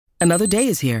Another day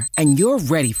is here, and you're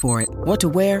ready for it. What to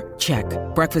wear? Check.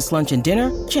 Breakfast, lunch, and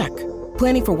dinner? Check.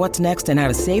 Planning for what's next and how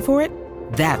to save for it?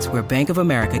 That's where Bank of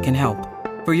America can help.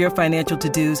 For your financial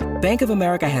to-dos, Bank of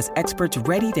America has experts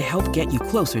ready to help get you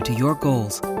closer to your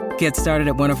goals. Get started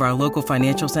at one of our local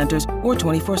financial centers or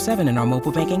 24/7 in our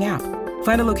mobile banking app.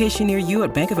 Find a location near you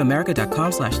at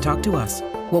bankofamerica.com/talktous.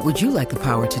 What would you like the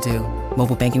power to do?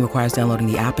 Mobile banking requires downloading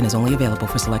the app and is only available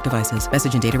for select devices.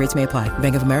 Message and data rates may apply.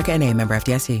 Bank of America N.A., member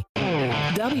FDIC.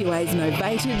 WA's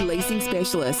novated leasing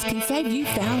specialist can save you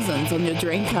thousands on your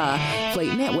dream car.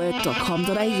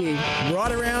 Fleetnetwork.com.au.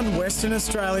 Right around Western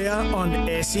Australia on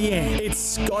SEN. It's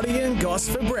Scotty and Goss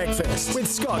for breakfast with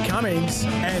Scott Cummings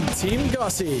and Tim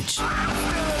Gossage.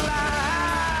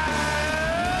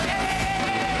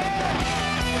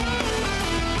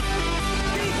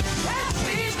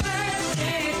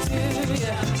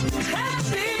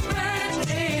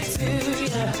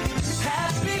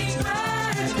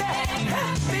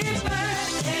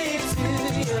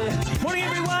 Morning,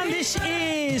 everyone. This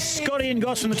is Scotty and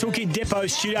Goss from the Toolkit Depot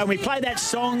studio. And we play that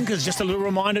song because just a little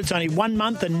reminder, it's only 1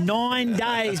 month and 9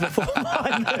 days before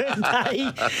my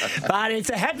birthday. But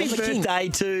it's a happy birthday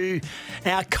to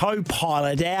our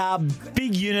co-pilot, our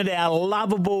big unit, our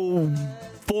lovable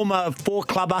former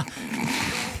four-clubber.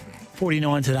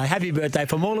 49 today. Happy birthday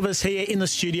from all of us here in the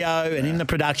studio and in the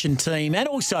production team and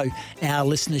also our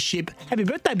listenership. Happy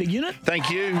birthday, big unit. Thank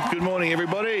you. Good morning,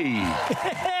 everybody.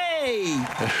 Hey!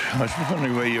 I was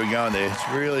wondering where you were going there. It's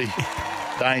really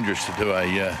dangerous to do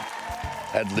a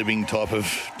ad-libbing type of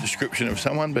description of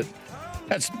someone, but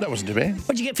that wasn't too bad.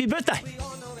 What'd you get for your birthday?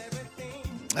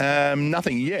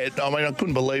 Nothing yet. I mean, I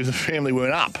couldn't believe the family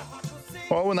weren't up.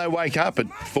 Well, when they wake up at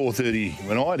 4:30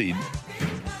 when I did,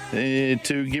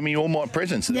 to give me all my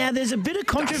presents. Now, there's a bit of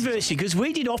controversy because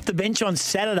we did Off the Bench on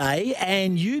Saturday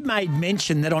and you made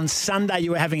mention that on Sunday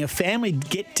you were having a family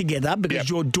get-together because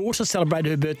your daughter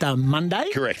celebrated her birthday on Monday.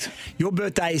 Correct. Your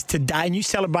birthday is today and you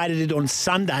celebrated it on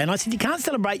Sunday. And I said, you can't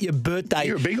celebrate your birthday.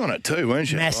 You were big on it too,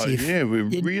 weren't you? Massive. Like, yeah,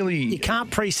 You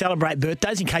can't pre-celebrate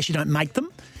birthdays in case you don't make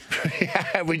them.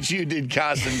 Which you did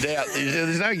cast in doubt.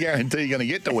 There's no guarantee you're going to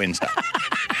get to Wednesday.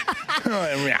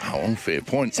 Oh, fair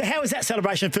point. So how was that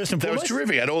celebration first and foremost? That was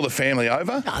terrific. I had all the family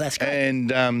over. Oh, that's great. And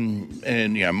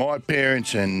you know, my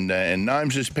parents and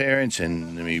Gnomes' parents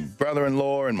and my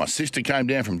brother-in-law and my sister came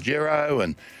down from Gero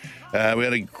and we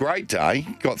had a great day.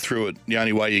 Got through it the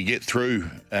only way you get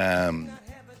through joint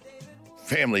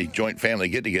family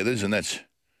get-togethers, and that's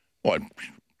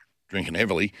drinking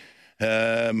heavily.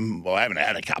 Well, I haven't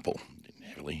had a couple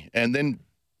heavily. And then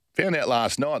found out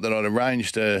last night that I'd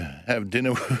arranged to have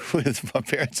dinner with my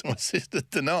parents and my sister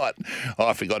tonight. Oh,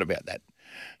 I forgot about that.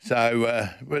 So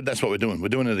that's what we're doing. We're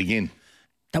doing it again.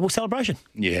 Double celebration.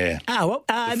 Yeah. Oh, well.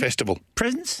 The festival.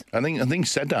 Presents? I think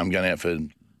Saturday I'm going out for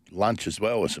lunch as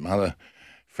well with some other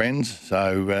friends.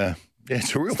 So, yeah,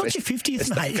 it's a real festival. It's not your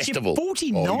 50th, mate. It's your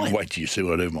 49th. Oh, you wait till you see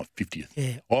what I do with my 50th.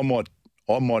 Yeah. I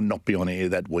might not be on air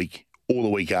that week or the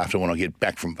week after when I get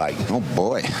back from Vegas. Oh,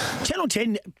 boy. Channel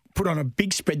 10 put on a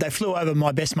big spread. They flew over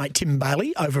my best mate, Tim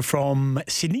Bailey, over from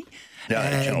Sydney.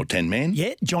 Channel 10 man.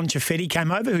 Yeah, John Chaffetti came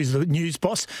over, who's the news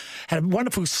boss. Had a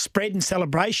wonderful spread and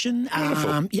celebration.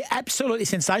 Yeah, absolutely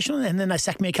sensational. And then they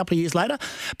sacked me a couple of years later.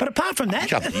 But apart from that... A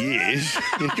couple of years?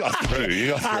 You got through a couple of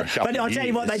years. But I'll tell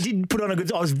you what, they did put on a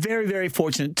good... I was very, very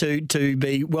fortunate to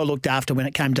be well looked after when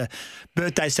it came to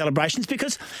birthday celebrations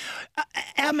because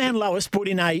our man Lois put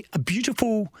in a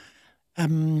beautiful...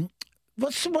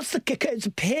 What's the it's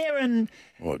a pear and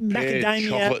macadamia,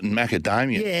 chocolate and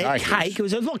macadamia cake. It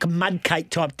was like a mud cake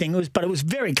type thing. But it was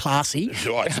very classy. It's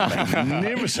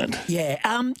magnificent. Yeah.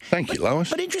 Thank you,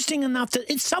 Lois. But interesting enough that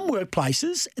in some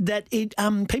workplaces that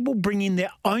people bring in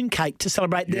their own cake to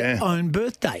celebrate their own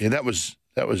birthday. Yeah, that was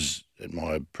at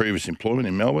my previous employment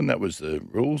in Melbourne. That was the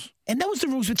rules. And that was the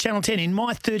rules with Channel 10. In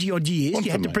my 30-odd years,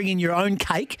 you had to bring in your own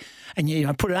cake and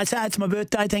you put it out, say, it's my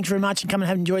birthday, thanks very much, and come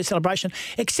and enjoy a celebration.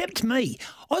 Except me.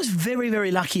 I was very,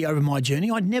 very lucky over my journey.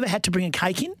 I'd never had to bring a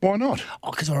cake in. Why not? Oh,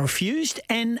 because I refused.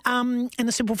 And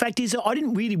the simple fact is I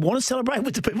didn't really want to celebrate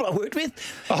with the people I worked with.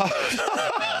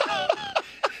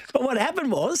 But what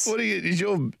happened was... Is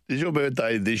your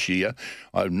birthday this year?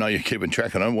 I know you're keeping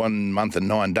track on it, 1 month and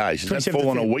 9 days. Does that fall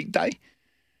on a weekday?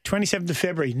 27th of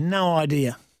February. No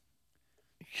idea.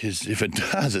 Because if it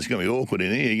does, it's going to be awkward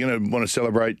in here. You're going to want to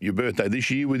celebrate your birthday this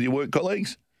year with your work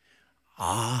colleagues?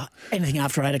 Anything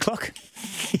after 8 o'clock.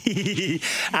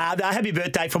 Happy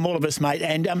birthday from all of us, mate.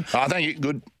 And thank you.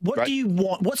 Good. What Great. do you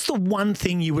want? What's the one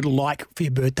thing you would like for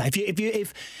your birthday?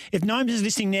 If Gnomes is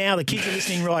listening now, the kids are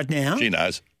listening right now. She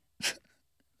knows.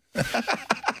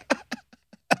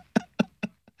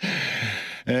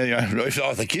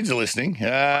 If the kids are listening.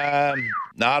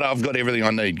 No, I've got everything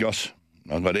I need, Goss.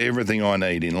 I've got everything I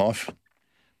need in life.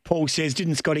 Paul says,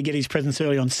 didn't Scotty get his presents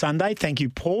early on Sunday? Thank you,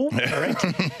 Paul. Correct.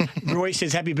 Roy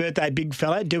says, happy birthday, big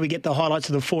fella. Do we get the highlights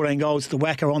of the 14 goals to the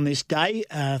Wacker on this day?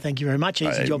 Thank you very much.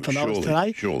 Easy job for those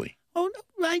today. Surely. Oh,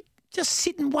 no, mate, just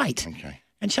sit and wait. Okay.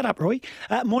 And shut up, Roy.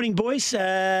 Morning, boys.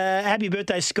 Happy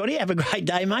birthday, Scotty. Have a great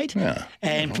day, mate. Yeah.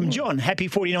 And from John, happy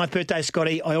 49th birthday,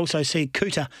 Scotty. I also see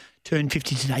Cooter turn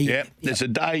 50 today. Yeah, it's a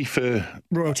day for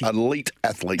royalty, elite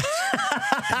athletes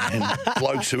and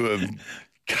blokes who are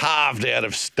carved out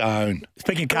of stone.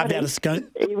 Speaking of carved out of stone.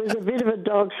 He was a bit of a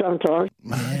dog sometimes.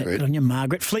 Yeah, good on you,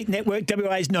 Margaret. Fleet Network,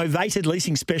 WA's novated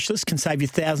leasing specialist, can save you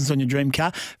thousands on your dream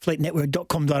car.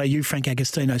 Fleetnetwork.com.au. Frank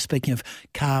Agostino, speaking of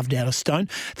carved out of stone.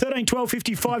 13 12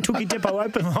 55, Tookie Depot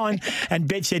open line, and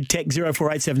Bedshed Tech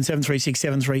 0487 736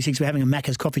 736. We're having a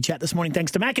Macca's coffee chat this morning,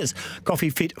 thanks to Macca's. Coffee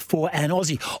fit for an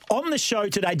Aussie. On the show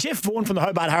today, Jeff Vaughan from the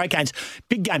Hobart Hurricanes.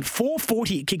 Big game,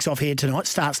 4:40. It kicks off here tonight,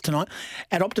 starts tonight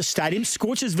at Optus Stadium.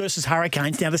 Scorchers versus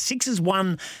Hurricanes. Now, the Sixers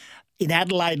won in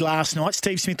Adelaide last night.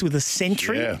 Steve Smith with a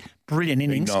century. Yeah. Brilliant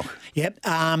innings. Big knock. Yep.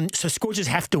 So Scorchers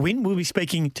have to win. We'll be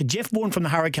speaking to Jeff Vaughan from the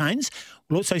Hurricanes.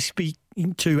 We'll also speak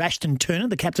to Ashton Turner,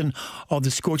 the captain of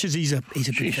the Scorchers. He's a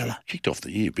big fella. Kicked off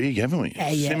the year big, haven't we?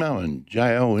 Yeah. Simo and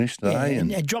JL yesterday.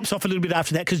 And it drops off a little bit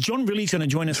after that because John Riley's going to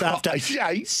join us after.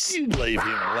 You leave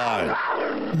him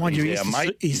alone. Mind you,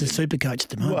 mate. He's the super coach at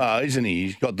the moment. Well, isn't he?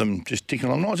 He's got them just ticking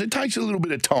along nice. It takes a little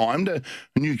bit of time to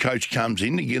a new coach comes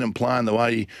in to get them playing the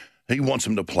way he wants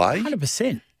them to play.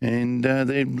 100%. And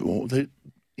they're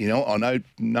you know, I know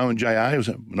knowing JA,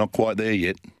 we're not quite there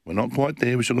yet. We're not quite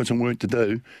there. We've still got some work to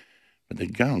do. But they're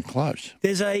going close.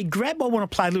 There's a grab I want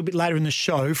to play a little bit later in the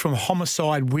show from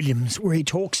Homicide Williams where he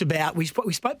talks about,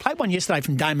 played one yesterday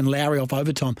from Damon Lowry off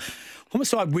overtime.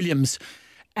 Homicide Williams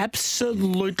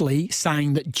absolutely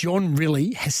saying that John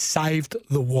Riley has saved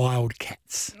the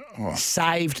Wildcats. Oh.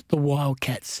 Saved the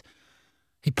Wildcats.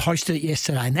 He posted it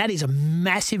yesterday, and that is a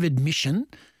massive admission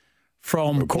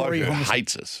from Corey. Who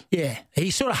hates us. Yeah,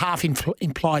 he sort of half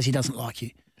implies he doesn't like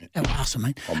you. Oh, awesome,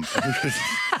 mate.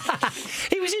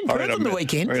 He was in Perth on the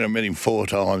weekend. I met him 4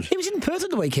 times. He was in Perth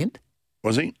on the weekend.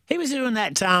 Was he? He was doing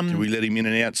that Did we let him in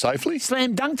and out safely?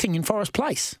 slam dunk thing in Forest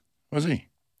Place. Was he?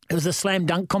 It was a slam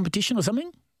dunk competition or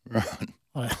something. Right.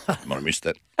 Might have missed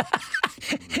that.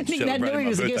 Nick Nat knew he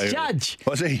was a guest judge.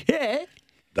 Was he? Yeah.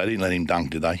 They didn't let him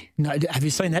dunk, did they? No, have you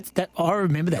seen that? I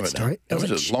remember that story. That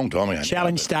was a long time ago.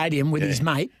 Challenge Stadium with his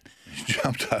mate. He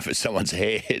jumped over someone's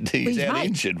head. He's out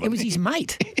injured. It was his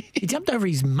mate. He jumped over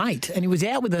his mate and he was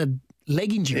out with a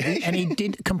leg injury and he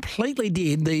completely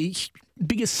did the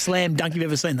biggest slam dunk you've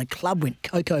ever seen. The club went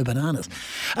cocoa bananas.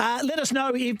 Let us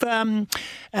know if, if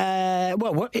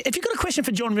you've got a question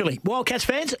for John Riley, Wildcats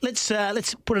fans, let's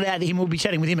put it out to him. We'll be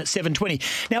chatting with him at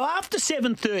 7:20. Now, after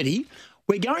 7:30,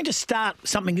 we're going to start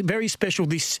something very special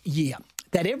this year.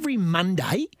 That every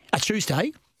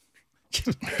Tuesday.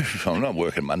 I'm not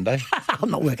working Monday. I'm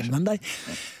not working Monday.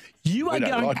 We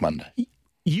don't like Monday.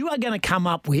 You are going to come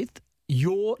up with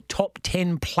your top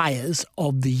 10 players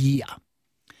of the year.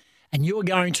 And you're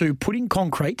going to put in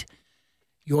concrete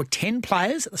your 10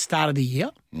 players at the start of the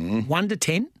year, 1 to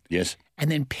 10. Yes.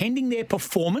 And then pending their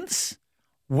performance,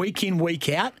 week in, week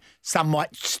out, some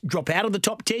might drop out of the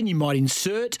top 10. You might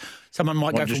insert. Someone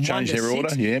might go from 1 to 6. Just change their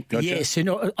order. Yeah, gotcha. Yes.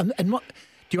 And what,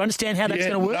 do you understand how that's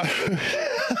going to work? No.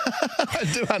 I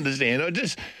do understand.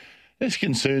 This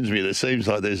concerns me. It seems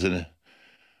like there's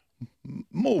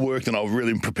more work than I'm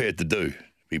really prepared to do, to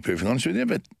be perfectly honest with you.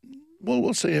 But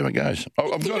we'll see how it goes.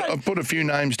 I've put a few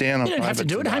names down. You don't have to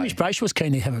do it. Hamish Brayshaw was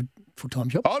keen to have a full-time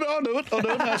job. I'll do it.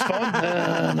 That's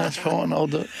fine. That's fine. I'll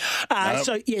do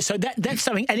it. So that's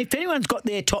something. And if anyone's got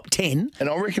their top 10... And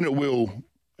I reckon it will...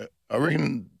 I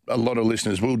reckon a lot of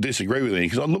listeners will disagree with me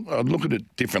because I look at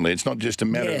it differently. It's not just a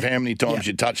matter of how many times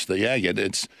you touch the agate.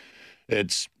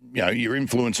 It's your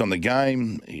influence on the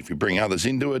game, if you bring others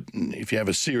into it, and if you have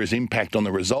a serious impact on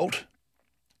the result,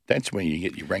 that's when you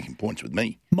get your ranking points with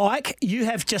me. Mike, you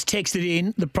have just texted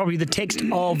in probably the text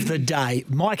of the day.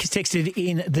 Mike has texted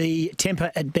in the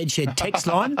Temper at Bedshed text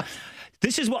line.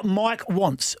 This is what Mike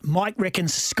wants. Mike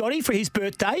reckons Scotty, for his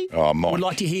birthday, would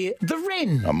like to hear the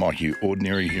Wren. Oh, Mike, you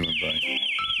ordinary human being.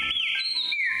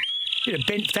 Bit of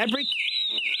bent fabric.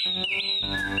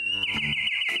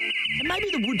 And maybe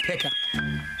the woodpecker.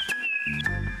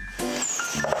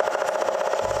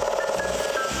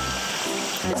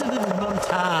 There's a little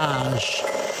montage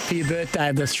for your birthday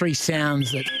of the 3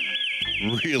 sounds that...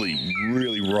 Really,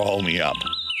 really roll me up.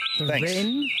 The Thanks.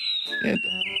 Wren. Yeah.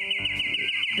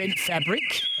 Bent fabric.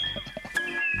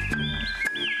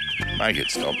 Make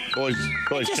it stop. Boys,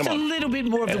 Just come a on. little bit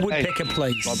more of the woodpecker,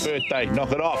 please. My birthday,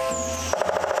 knock it off.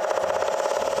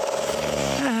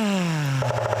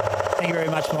 Thank you very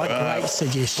much, Mike. Great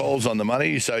suggestion. Paul's on the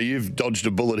money, so you've dodged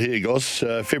a bullet here, Goss.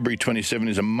 February 27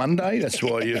 is a Monday. That's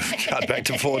why you've cut back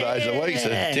to 4 days a week, so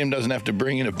Tim doesn't have to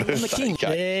bring in a birthday cake.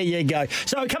 There you go.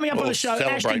 So coming up on the show,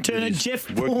 celebrate Ashton Turner, with his Jeff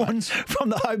workmates. Vaughan from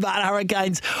the Hobart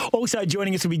Hurricanes. Also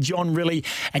joining us will be John Riley.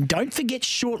 And don't forget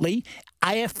shortly,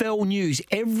 AFL News.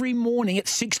 Every morning at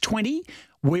 6:20,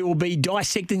 we will be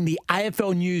dissecting the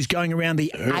AFL news going around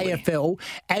the AFL.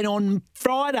 And on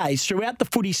Fridays throughout the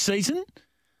footy season,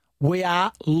 we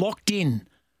are locked in.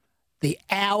 The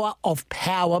hour of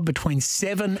power between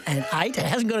 7 and 8. It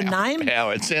hasn't got a name.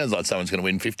 Power. It sounds like someone's going to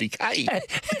win 50K.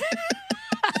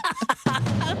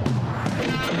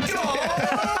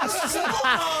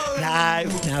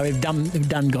 No, we've done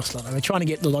Goslar. We're trying to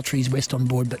get the Lotteries West on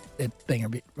board, but they're being a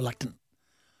bit reluctant.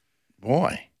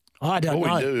 Why? I don't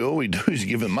know. All we do is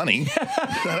give them money.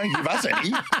 They don't give us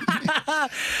any.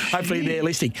 Hopefully they're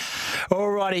listening.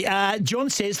 Alrighty.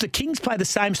 John says the Kings play the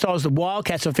same style as the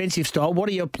Wildcats, offensive style. What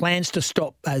are your plans to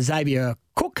stop Xavier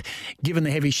Cook? Given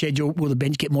the heavy schedule, will the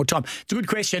bench get more time? It's a good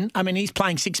question. I mean, he's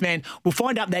playing six-man. We'll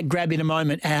find out that grab in a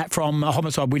moment from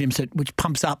Homicide Williams, which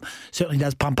pumps up, certainly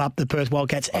does pump up the Perth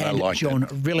Wildcats and John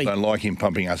Riley. I don't like him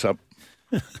pumping us up.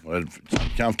 It's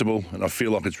uncomfortable, and I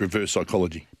feel like it's reverse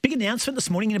psychology. Big announcement this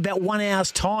morning in about 1 hour's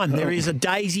time. There is a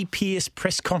Daisy Pearce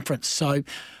press conference. So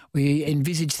we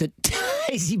envisage that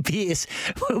Daisy Pearce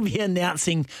will be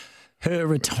announcing her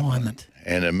retirement.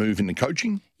 And a move in the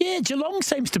coaching? Yeah, Geelong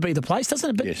seems to be the place,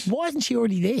 doesn't it? But yes. Why isn't she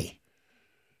already there?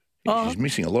 She's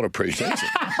missing a lot of pre-season.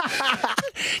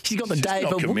 She's got the She's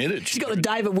David. not committed. She's got the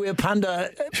David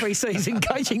Weir-Punda pre-season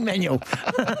coaching manual.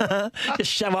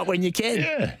 Just show up when you can.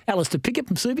 Yeah. Alistair Pickett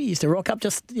from Subi used to rock up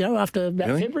just after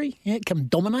about February. Yeah, come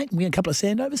dominate and win a couple of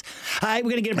Sandovers. Hey,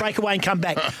 we're going to get a breakaway and come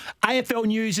back. AFL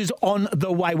news is on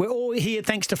the way. We're all here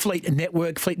thanks to Fleet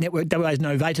Network. Fleet Network, WA's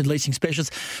novated leasing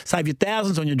specialist. Save you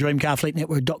thousands on your dream car.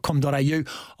 FleetNetwork.com.au.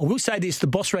 I will say this: the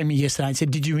boss rang me yesterday and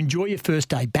said, "Did you enjoy your first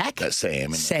day back?" That's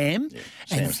Sam. Sam. Yeah,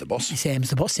 Sam's the boss. Sam's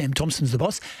the boss. Sam Thompson's the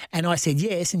boss. And I said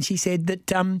yes. And she said that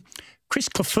Chris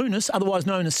Clafunis, otherwise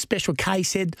known as Special K,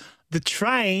 said the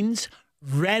trains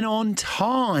ran on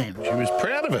time. She was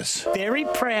proud of us. Very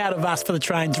proud of us for the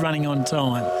trains running on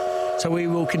time. So we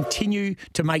will continue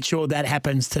to make sure that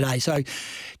happens today. So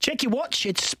check your watch.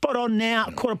 It's spot on now,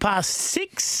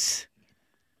 6:15.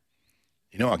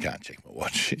 You know I can't check my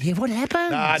watch. Yeah, what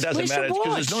happened? No, it doesn't Where's matter. your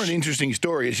Because it's not an interesting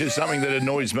story. It's just something that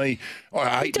annoys me. I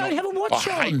hate don't have a watch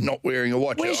I hate on. not wearing a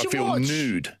watch. Where's I your feel watch?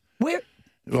 nude. Where?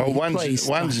 Well, Please,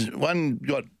 one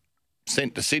got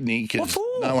sent to Sydney because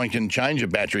no one can change a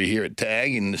battery here at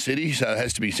TAG in the city, so it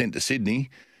has to be sent to Sydney.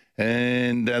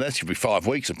 And that should be 5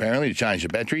 weeks, apparently, to change the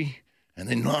battery. And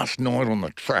then last night on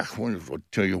the track, I'll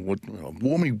tell you what, I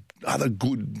wore me other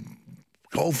good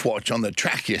golf watch on the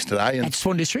track yesterday. And At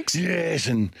Swan Districts? yes,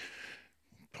 and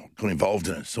got involved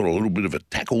in a sort of a little bit of a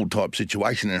tackle type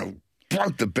situation and I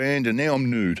broke the band and now I'm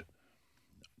nude.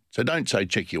 So don't say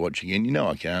check your watch again. You know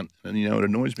I can't, and you know it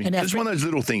annoys me. And It's one of those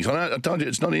little things. I told you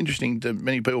it's not interesting to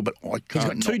many people, but I can't. He's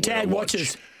got two not wear a tag watch.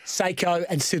 watches. Seiko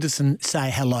and Citizen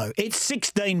say hello. It's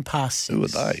 16 past 6. Who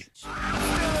are they?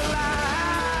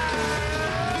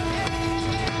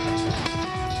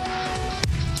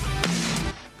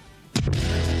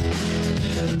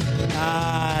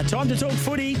 Time to talk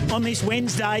footy on this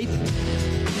Wednesday.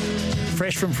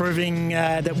 Fresh from proving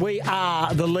that we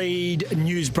are the lead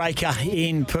newsbreaker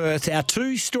in Perth. Our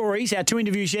two stories, our two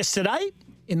interviews yesterday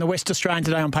in the West Australian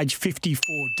today on page 54.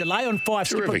 Delay on Fife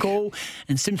skipper Terrific. call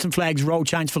and Simpson Flags role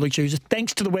change for Luke Hughes.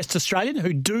 Thanks to the West Australian,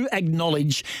 who do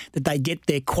acknowledge that they get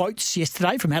their quotes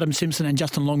yesterday from Adam Simpson and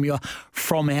Justin Longmuir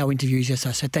from our interviews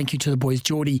yesterday. So thank you to the boys,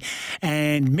 Geordie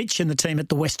and Mitch and the team at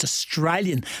the West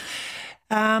Australian.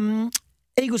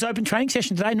 Eagles open training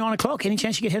session today, 9 o'clock. Any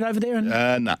chance you could head over there?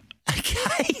 And No.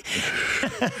 Okay.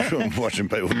 I'm watching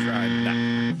people train.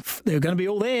 Nah. They're going to be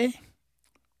all there.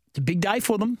 It's a big day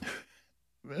for them.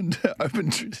 And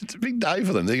it's a big day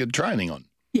for them. They got training on.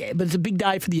 Yeah, but it's a big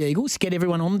day for the Eagles. Get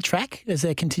everyone on the track as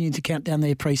they continue to count down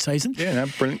their pre-season. Yeah, no,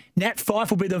 brilliant. Nat Fife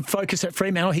will be the focus at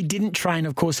Fremantle. He didn't train,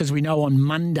 of course, as we know, on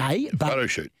Monday. But Photo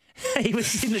shoot. he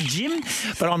was in the gym,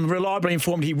 but I'm reliably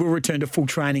informed he will return to full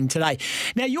training today.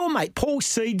 Now, your mate, Paul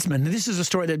Seedsman, this is a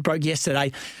story that broke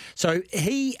yesterday. So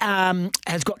he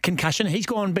has got concussion. He's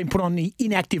been put on the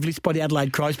inactive list by the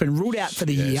Adelaide Crows, been ruled out for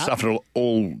the year. Suffered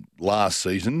all last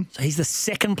season. So he's the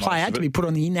second player to be put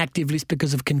on the inactive list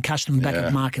because of concussion on the back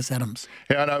of Marcus Adams.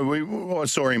 Yeah, I know. I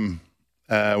saw him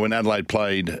when Adelaide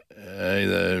played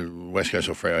the West Coast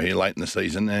or Freo here late in the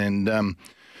season, and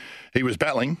he was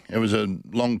battling. It was a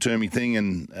long-termy thing,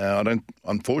 and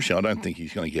unfortunately, I don't think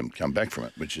he's going to come back from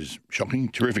it, which is shocking.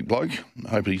 Terrific bloke. I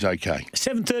hope he's okay.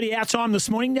 7:30 our time this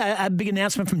morning. A big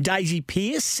announcement from Daisy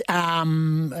Pearce.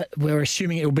 We're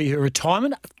assuming it will be her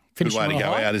retirement. Good way to go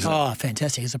out, isn't it? Oh,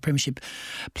 fantastic. As a premiership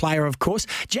player, of course.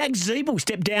 Jack Ziebell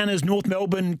stepped down as North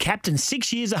Melbourne captain.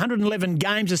 6 years, 111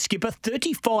 games as skipper,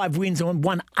 35 wins and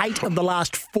won 8 of the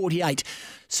last 48.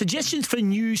 Suggestions for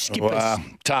new skippers? Well,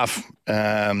 tough.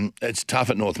 It's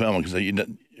tough at North Melbourne because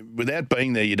without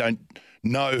being there, you don't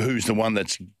know who's the one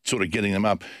that's sort of getting them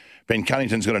up. Ben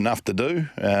Cunnington's got enough to do,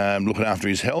 looking after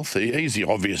his health. He's the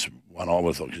obvious one I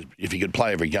would have thought. If he could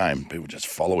play every game, people just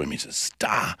follow him. He's a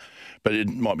star. But it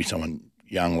might be someone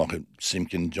young like a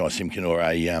Simpkin, Jai Simpkin, or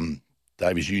a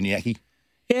Davis Uniacke.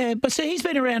 Yeah, but see, he's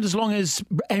been around as long as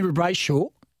Andrew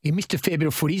Brayshaw. He missed a fair bit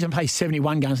of footies and played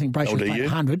 71 games. I think Brayshaw played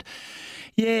 100.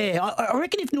 Yeah, I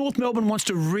reckon if North Melbourne wants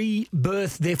to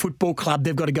rebirth their football club,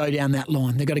 they've got to go down that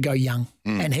line. They've got to go young.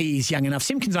 And he is young enough.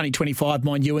 Simpkin's only 25,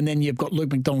 mind you, and then you've got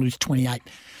Luke McDonald, who's 28.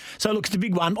 So, look, it's a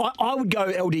big one. I would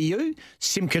go LDU,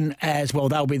 Simpkin as well.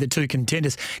 They'll be the two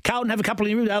contenders. Carlton have a couple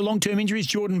of long-term injuries.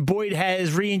 Jordan Boyd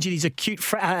has re-injured his acute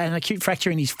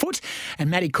fracture in his foot, and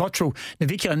Matty Cottrell,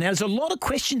 navicular. Now, there's a lot of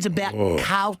questions about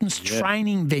Carlton's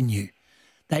training venue.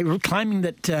 They were claiming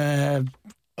that...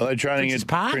 Are they training at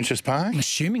Princess Park? I'm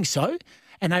assuming so.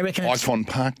 And they reckon Icon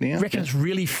Park now? Reckon it's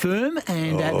really firm,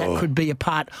 and that could be a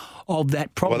part of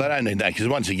that problem. Well, they don't need that because,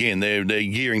 once again, they're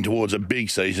gearing towards a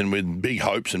big season with big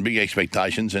hopes and big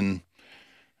expectations and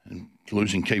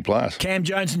losing key players. Cam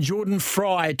Jones and Jordan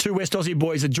Fry, two West Aussie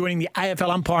boys, are joining the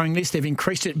AFL umpiring list. They've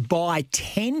increased it by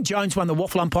 10. Jones won the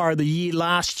Waffle Umpire of the Year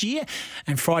last year,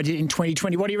 and Fry did it in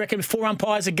 2020. What do you reckon, 4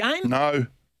 umpires a game? No,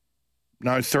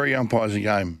 3 umpires a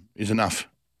game is enough.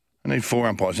 I need 4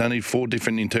 umpires. I need 4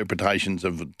 different interpretations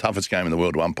of the toughest game in the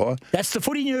world to umpire. That's the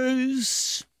footy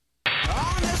news.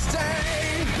 On this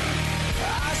day,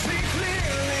 I see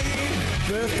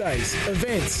clearly. Birthdays,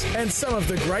 events, and some of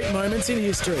the great moments in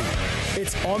history.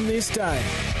 It's On This Day.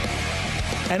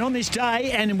 And on this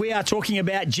day, and we are talking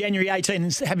about January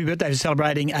 18th, happy birthday for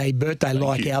celebrating a birthday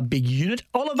like our big unit.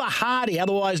 Oliver Hardy,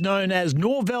 otherwise known as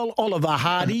Norvell Oliver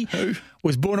Hardy,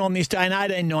 was born on this day in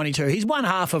 1892. He's one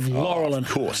half of Laurel and...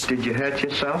 Of course. Did you hurt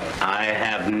yourself? I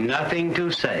have nothing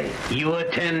to say. You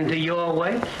attend to your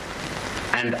way,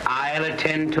 and I'll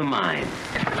attend to mine.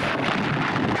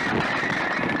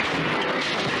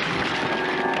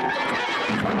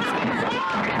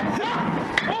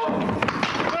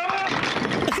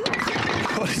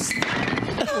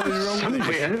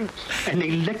 Somewhere, an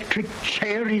electric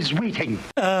chair is waiting.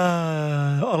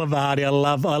 Oliver Hardy, I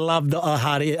love the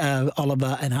Hardy,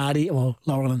 Oliver and Hardy, or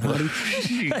Laurel and Hardy.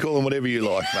 You can call them whatever you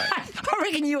like, mate. I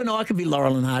reckon you and I could be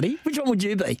Laurel and Hardy. Which one would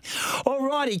you be? All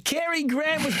righty, Cary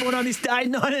Grant was born on this day,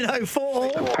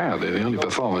 1904. Apparently, the only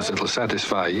performance that'll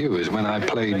satisfy you is when I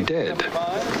play dead.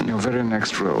 In your very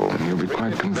next role, you'll be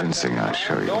quite convincing, I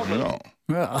assure you. No.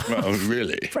 Well,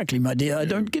 really? Frankly, my dear, I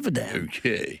don't give a damn.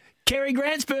 Okay. Cary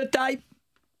Grant's birthday.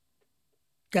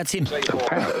 That's him.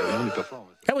 Apparently, the only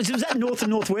performance. Was that North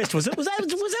and Northwest, was it? Was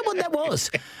that what that was?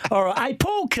 All right. Hey,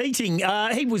 Paul Keating,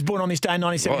 he was born on this day in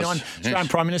 1979. Australian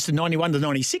Prime Minister, 91 to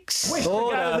 96. Wish to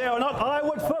go there or not, I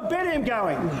would forbid him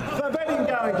going. Forbid him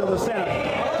going to the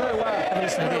Senate.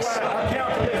 Listen to this.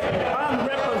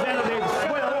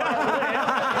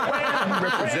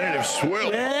 Representative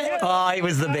Swell. Yeah. Oh, he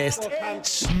was the best.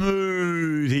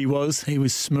 Smooth he was. He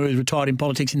was smooth, retired in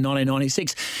politics in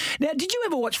 1996. Now, did you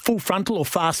ever watch Full Frontal or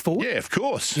Fast Forward? Yeah, of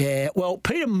course. Yeah, well,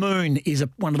 Peter Moon is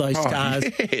one of those stars.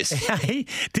 Yes.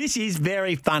 This is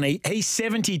very funny. He's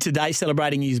 70 today,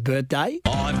 celebrating his birthday.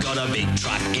 I've got a big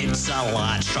truck, it's a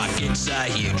large truck, it's a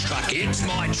huge truck, it's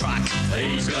my truck.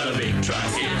 He's got a big truck,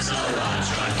 it's a large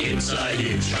truck, it's a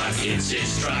huge truck, it's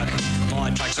his truck. My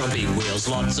truck's on big wheels,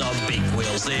 lots of big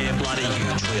wheels, they're bloody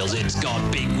huge wheels, it's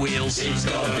got big wheels. He's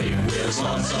got big wheels,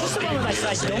 lots of big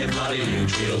wheels, they're bloody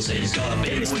huge wheels, he's got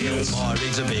big wheels. My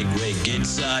rig's a big rig,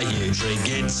 it's a huge rig,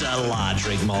 it's a large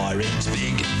rig, my rig's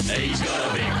big. He's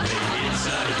got a big rig, it's a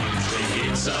huge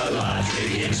rig, it's a large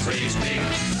rig, his rig's big.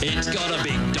 It's got a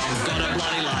big donk, got a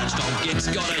bloody large donk, it's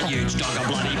got a huge donk, a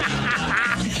bloody big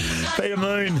donk. Peter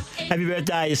Moon, happy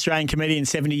birthday, Australian comedian,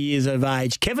 70 years of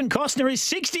age. Kevin Costner is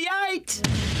 68.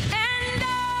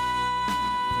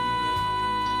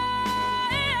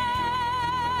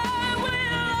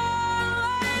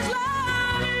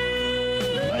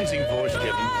 Amazing voice,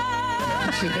 Kevin.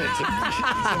 It's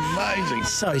amazing.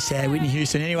 So sad, Whitney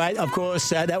Houston. Anyway, of course,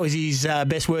 that was his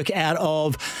best work out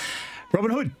of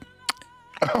Robin Hood.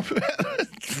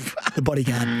 The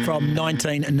Bodyguard from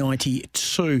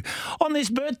 1992. On this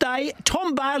birthday,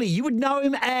 Tom Bailey, you would know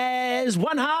him as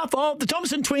one half of the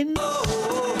Thompson Twins.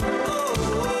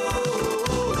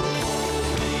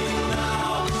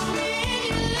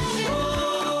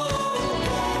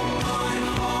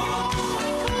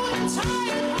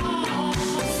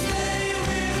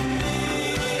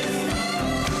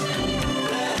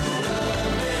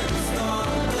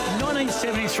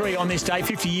 1973 on this day,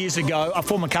 50 years ago, a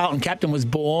former Carlton captain was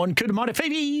born.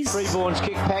 Kutamata-Phoebes. Freeborn's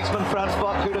kick, Paxman front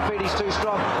spot, Kuta-Phoebes too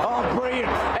strong. Oh, brilliant,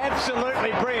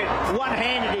 absolutely brilliant.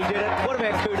 One-handed he did it. What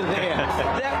about Kuta there?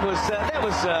 That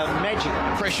was magic.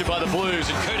 Pressured by the Blues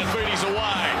and Kuta-Phoebes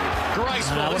away.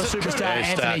 Graceful. What a superstar,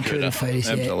 Anthony Kuta-Phoebes.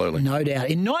 Absolutely. No doubt.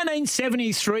 In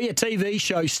 1973, a TV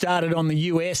show started on the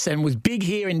US and was big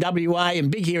here in WA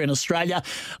and big here in Australia.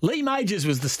 Lee Majors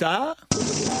was the star.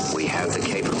 We have the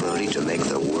capability to make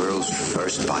the world's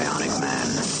first bionic man.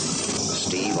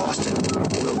 Steve Austin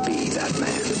will be that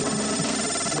man.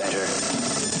 Better,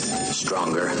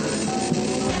 stronger,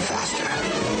 faster.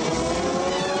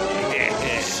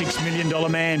 $6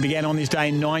 million man began on this day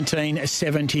in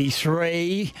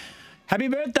 1973. Happy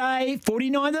birthday,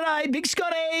 49 today, Big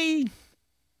Scotty.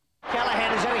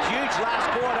 Callahan has had a huge last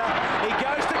quarter. He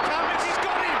goes to Cummins. He's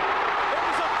got him. It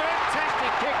was a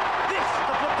fantastic kick. This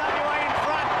to put WA in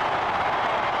front.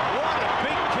 What a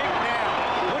big kick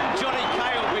now. Wouldn't Johnny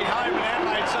Cale be home in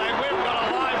Adelaide saying, we've got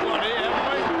a live one here, haven't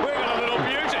we? We've got a little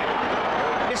beauty.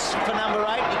 This for number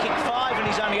 8. He kicked 5 in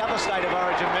his only other State of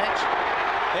Origin match.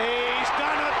 He's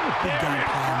done it. Big game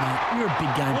player, mate. You're a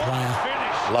big game player.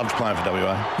 Loved playing for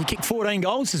WA. He kicked 14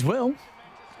 goals as well.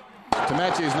 To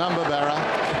match his number, Barra.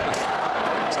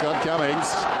 Scott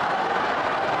Cummings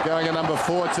going at number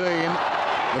 14.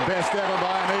 The best ever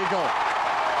by an Eagle.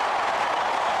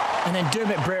 And then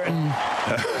Dermot Brereton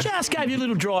just gave you a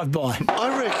little drive-by.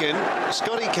 I reckon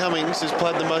Scotty Cummings has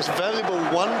played the most valuable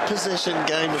one-possession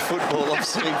game of football I've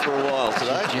seen for a while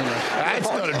today. It's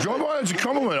not a drive-by, it's a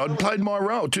compliment. I'd played my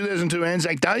role, 2002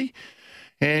 Anzac Day,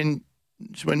 and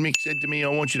when Mick said to me, I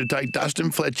want you to take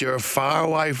Dustin Fletcher as far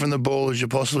away from the ball as you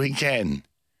possibly can.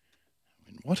 I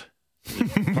went, what?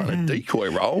 A decoy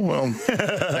role? Well,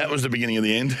 that was the beginning of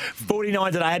the end.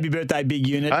 49 today. Happy birthday, Big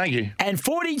Unit. Thank you. And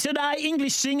 40 today,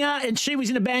 English singer, and she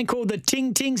was in a band called the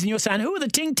Ting Tings, and you're saying, who are the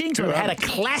Ting Tings? Well, they had a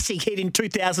classic hit in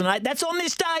 2008. That's on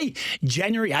this day,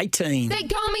 January 18. They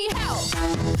call me Help.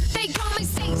 They call me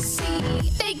Stacey.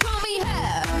 They call me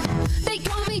Her. They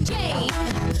call me Jane.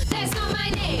 That's not my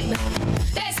name.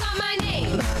 That's not my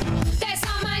name. That's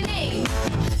not my name.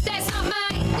 That's not my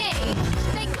name.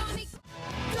 They call me.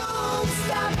 Don't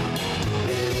stop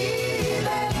believing.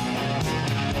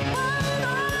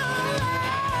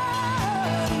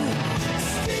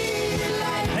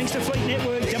 Thanks to Fleet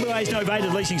Network, WA's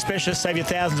novated leasing specialist. Save your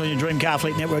thousands on your dream car,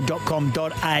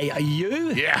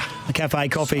 fleetnetwork.com.au. Yeah. A cafe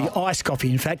coffee, iced coffee,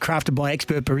 in fact, crafted by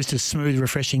expert baristas, smooth,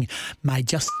 refreshing, made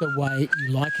just the way you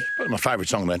like it. Probably my favourite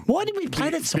song, then. Why did we play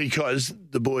that song? Because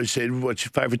the boys said, what's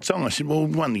your favourite song? I said, well,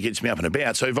 one that gets me up and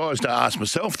about. So if I was to ask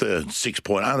myself the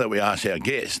 6-pointer that we asked our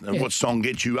guests, what song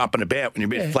gets you up and about when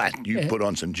you're a bit flat? You put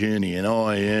on some Journey and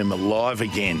I Am Alive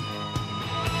Again.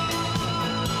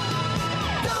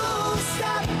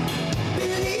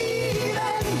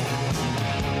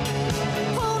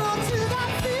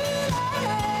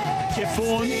 Jeff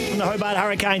Vaughan from the Hobart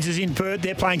Hurricanes is in Perth.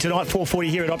 They're playing tonight, 4:40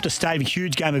 here at Optus Stadium.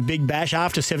 Huge game of Big Bash.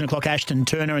 After 7 o'clock, Ashton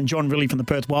Turner and John Rillie from the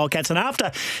Perth Wildcats. And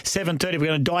after 7:30, we're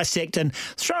going to dissect and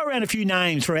throw around a few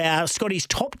names for our Scotty's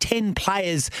top 10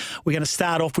 players. We're going to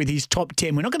start off with his top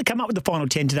 10. We're not going to come up with the final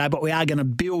 10 today, but we are going to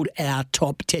build our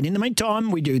top 10. In the meantime,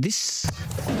 we do this.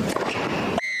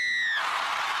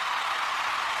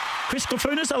 Chris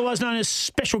Koufounis, otherwise known as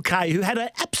Special K, who had an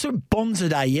absolute bonza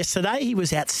day yesterday. He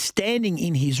was outstanding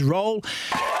in his role. Look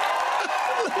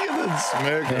at the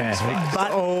smirk. Yeah,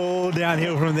 but all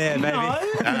downhill from there, baby.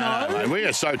 No. We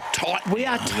are so tight. We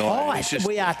are tight.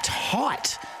 We are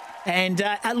tight. And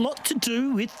a lot to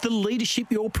do with the leadership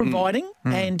you're providing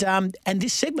and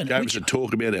this segment. Gave us a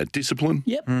talk about our discipline.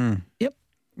 Yep. Yep.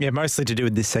 Yeah, mostly to do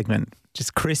with this segment.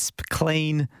 Just crisp,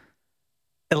 clean,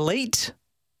 elite,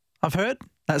 I've heard.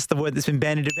 That's the word that's been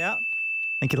bandied about.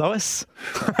 Thank you, Lois.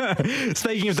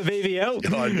 Speaking of the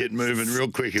BBL. I'd get moving real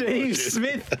quick. Steve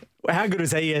Smith. How good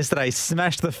was he yesterday?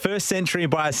 Smashed the first century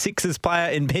by a Sixers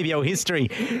player in BBL history,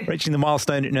 reaching the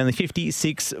milestone in only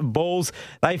 56 balls.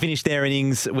 They finished their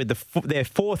innings with their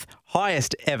fourth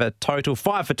highest ever total,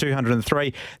 5 for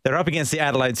 203. They're up against the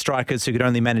Adelaide Strikers, who could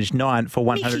only manage 9 for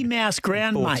 100. Mickey Mouse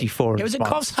ground, mate. It was at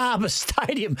Coffs Harbour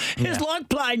Stadium. It was like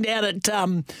playing down at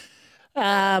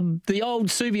the old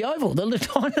Subi Oval,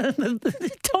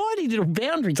 the tiny little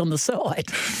boundaries on the side.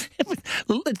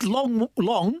 It's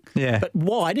long, Yeah. but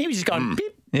wide. He was just going,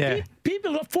 beep, Yeah. beep,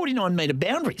 beep, 49-metre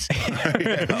boundaries.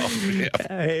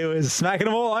 He was smacking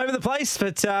them all over the place,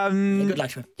 but good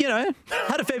luck to him. You know,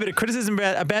 had a fair bit of criticism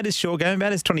about his short game,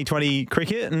 about his 2020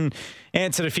 cricket, and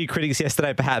answered a few critics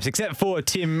yesterday, perhaps, except for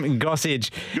Tim Gossage.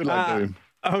 Good luck to him.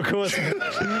 Of course.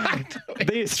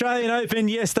 The Australian Open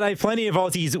yesterday, plenty of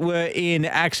Aussies were in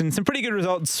action. Some pretty good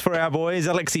results for our boys.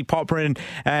 Alexi Popyrin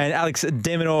and Alex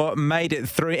de Minaur made it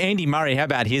through. Andy Murray, how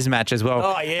about his match as well?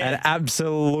 Oh, yeah. An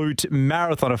absolute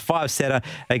marathon, a 5-setter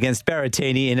against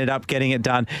Berrettini. Ended up getting it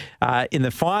done in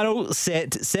the final set,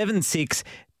 7-6,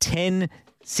 10-6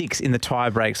 in the tie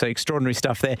break. So extraordinary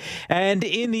stuff there. And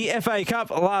in the FA Cup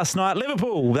last night,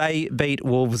 Liverpool, they beat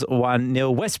Wolves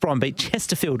 1-0. West Brom beat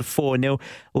Chesterfield 4-0.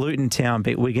 Luton Town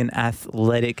beat Wigan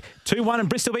Athletic 2-1. And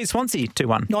Bristol beat Swansea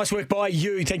 2-1. Nice work by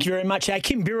you. Thank you very much.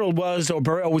 Kim Burrell was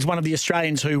one of the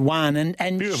Australians who won.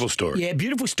 And Beautiful story. Yeah,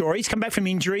 beautiful story. He's come back from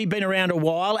injury, been around a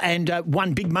while, and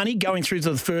won big money going through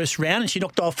to the first round. And she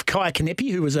knocked off Kaya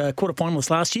Kanepi, who was a quarterfinalist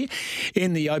last year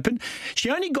in the Open. She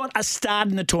only got a start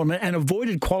in the tournament and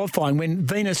avoided qualifying when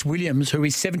Venus Williams, who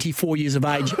is 74 years of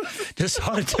age,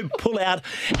 decided to pull out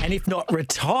and, if not,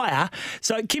 retire.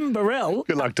 So Kim Burrell...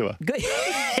 Good luck to her.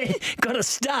 got a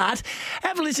start.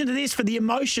 Have a listen to this for the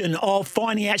emotion of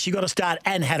finding out she got a start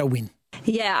and had a win.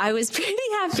 Yeah, I was pretty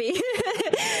happy.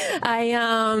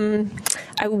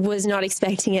 I was not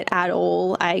expecting it at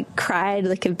all. I cried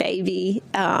like a baby,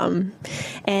 and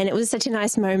it was such a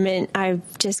nice moment. I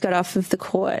just got off of the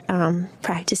court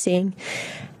practicing,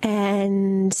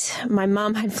 and my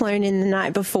mum had flown in the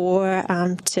night before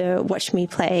to watch me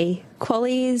play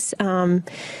qualies,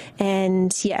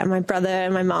 and yeah, my brother,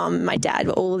 my mum, my dad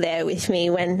were all there with me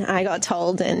when I got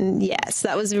told, and yes,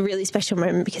 that was a really special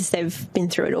moment because they've been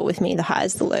through it all with me, the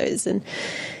highs, the lows, and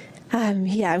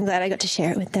yeah, I'm glad I got to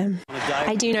share it with them.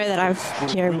 I do know that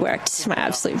I've worked my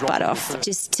absolute butt off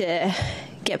just to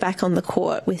get back on the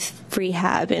court with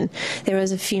rehab, and there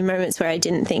was a few moments where I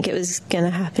didn't think it was going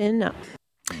to happen.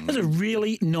 That's a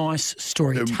really nice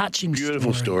story, touching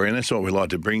beautiful story, and that's what we like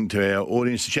to bring to our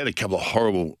audience. She had a couple of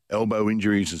horrible elbow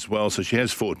injuries as well, so she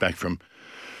has fought back from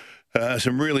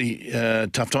some really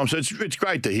tough times. So it's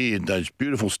great to hear those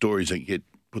beautiful stories that get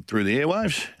put through the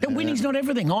airwaves. And winning's not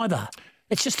everything either.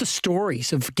 It's just the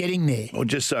stories of getting there. Well,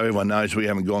 just so everyone knows we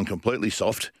haven't gone completely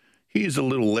soft, here's a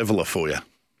little leveler for you.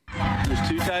 There's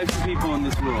two types of people in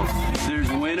this world. There's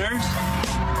winners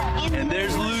and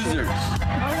there's losers.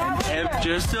 And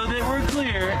just so that we're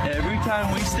clear, every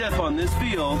time we step on this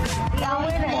field,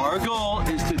 our goal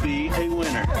is to be a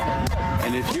winner.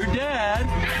 And if your dad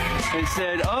has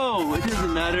said, oh, it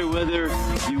doesn't matter whether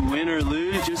you win or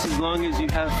lose, just as long as you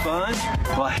have fun,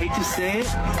 well, I hate to say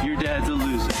it, your dad's a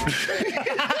loser.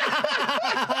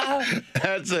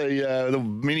 That's the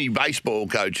mini baseball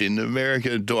coach in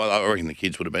America. I reckon the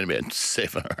kids would have been about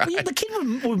 7 or 8. Well, yeah, the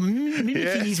kid was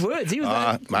mimicking his words. He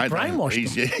was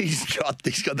brainwashed.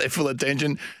 He's got their full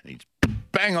attention. He's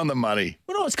bang on the money.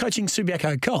 When I was coaching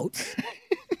Subiaco Colts,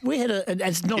 we had Your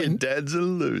dad's a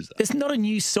loser. It's not a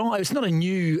new sign. It's not a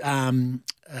new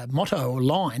motto or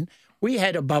line. We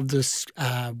had above this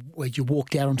where you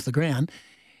walked out onto the ground.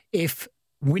 If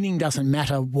winning doesn't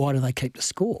matter, why do they keep the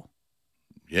score?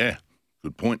 Yeah,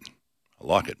 good point. I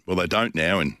like it. Well, they don't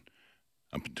now, and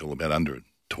up until about under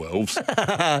 12s.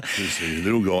 Because the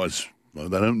little guys, well,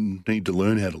 they don't need to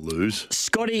learn how to lose.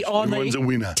 Scotty on Everyone's a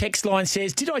winner. the text line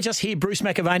says, did I just hear Bruce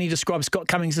McAvaney describe Scott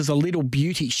Cummings as a little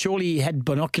beauty? Surely he had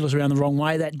binoculars around the wrong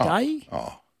way that day?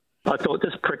 I thought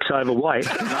this prick's overweight.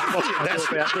 That's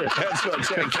what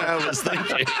Jack Cale was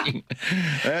thinking.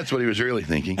 That's what he was really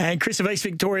thinking. And Chris of East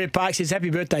Victoria Park says, happy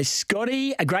birthday,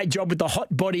 Scotty. A great job with the hot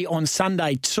body on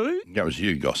Sunday too. That was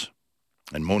you, Goss.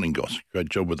 And morning, Goss. Great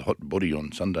job with the hot body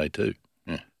on Sunday too.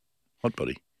 Yeah. Hot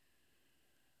body.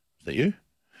 Is that you?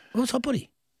 What's hot body?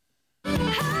 No.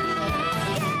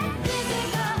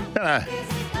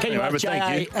 Can you Anyway, but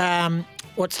thank you.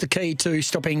 What's the key to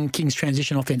stopping King's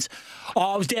transition offence?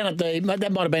 I was down at that might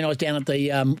have been I was down at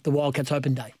the Wildcats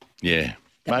Open Day. Yeah,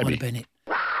 That maybe. might have been it.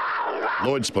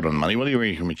 Lloyd's spot on the money. What do you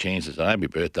reckon my chances are? Happy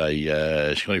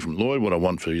birthday, Scotty from Lloyd. What I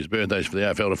want for his birthday is for the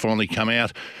AFL to finally come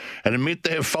out and admit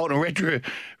their fault and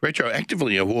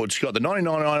retroactively award Scott the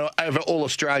 1999 over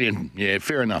All-Australian. Yeah,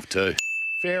 fair enough too.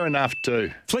 Fair enough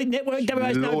too. Fleet Network,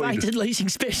 WA's Lloyd. novated leasing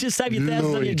specialist. Save your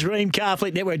thousands on your Lloyd. dream car.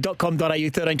 FleetNetwork.com.au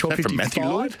 13 12 Is that from Matthew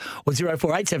 55 Lloyd? or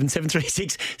 0487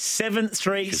 736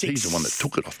 736. He's the one that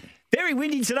took it off me. Very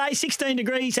windy today, 16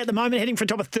 degrees at the moment, heading for a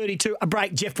top of 32. A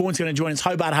break. Jeff Vaughan's going to join us.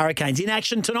 Hobart Hurricanes in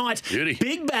action tonight. Beauty.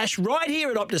 Big bash right here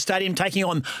at Optus Stadium, taking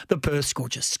on the Perth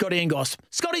Scorchers. Scotty and Goss.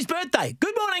 Scotty's birthday.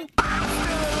 Good morning.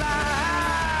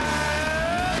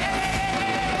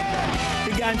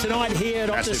 Big game tonight here at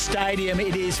Optus Stadium.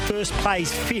 It is first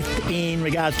place, fifth in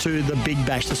regards to the Big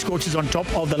Bash. The Scorchers on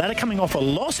top of the ladder, coming off a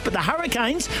loss, but the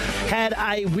Hurricanes had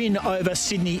a win over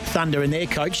Sydney Thunder, and their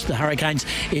coach, the Hurricanes,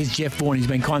 is Jeff Vaughan. He's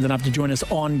been kind enough to join us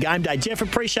on game day. Jeff,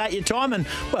 appreciate your time, and,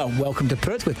 well, welcome to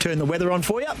Perth. We've turned the weather on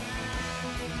for you.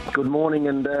 Good morning,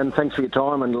 and thanks for your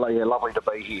time, and lovely to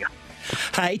be here.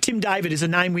 Hey, Tim David is a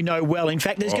name we know well. In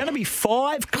fact, there's going to be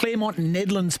 5 Claremont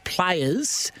Nedlands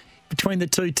players between the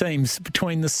two teams,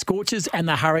 between the Scorchers and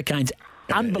the Hurricanes.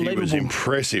 Unbelievable. He was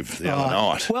impressive the other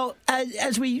night. Well,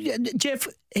 Jeff,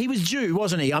 he was due,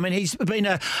 wasn't he? I mean, he's been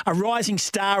a rising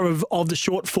star of the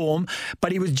short form,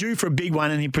 but he was due for a big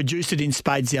one, and he produced it in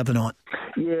spades the other night.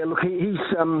 Yeah, look,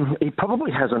 he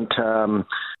probably hasn't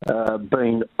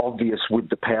been obvious with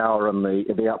the power and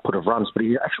the output of runs, but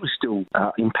he actually still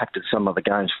impacted some of the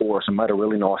games for us and made a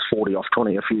really nice 40 off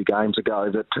 20 a few games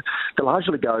ago that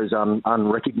largely goes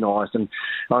unrecognised. And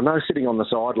I know sitting on the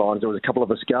sidelines, there was a couple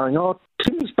of us going,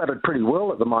 Timmy's batted pretty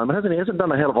well at the moment, hasn't he? He hasn't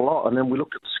done a hell of a lot. And then we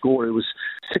looked at the score, it was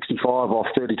 65 off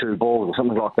 32 balls or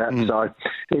something like that. So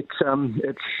it's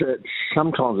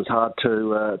sometimes it's hard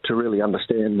to really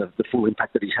understand the full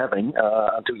impact that he's having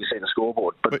until you see the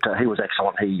scoreboard. But he was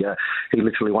excellent. He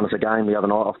literally won us a game the other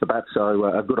night off the bat,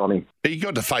 so good on him. He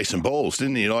got to face some balls,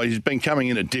 didn't he? Like, he's been coming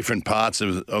in at different parts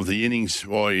of the innings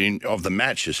or of the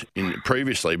matches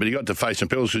previously, but he got to face some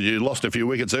pills because you lost a few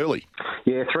wickets early.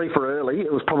 Yeah, 3 for early.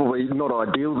 It was probably not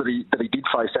ideal that he did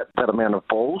face that amount of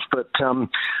balls, but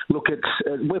look,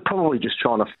 we're probably just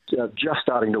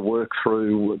starting to work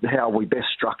through how we best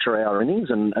structure our innings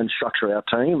and structure our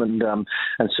team, and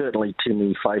certainly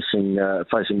Timmy facing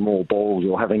more balls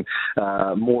or having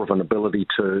more of an ability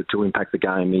to impact the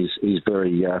game is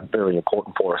very very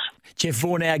important for us. Jeff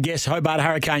Vaughan, our guest, Hobart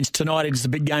Hurricanes tonight. It's the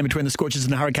big game between the Scorchers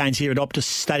and the Hurricanes here at Optus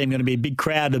Stadium. Going to be a big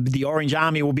crowd. The Orange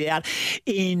Army will be out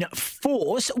in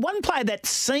force. One player that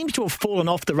seems to have fallen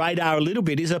off the radar a little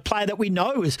bit is a player that we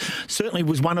know certainly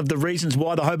was one of the reasons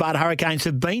why the Hobart Hurricanes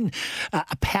have been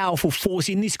a powerful force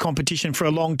in this competition for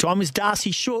a long time, is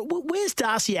Darcy Short. Where's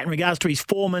Darcy at in regards to his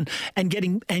form and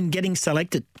getting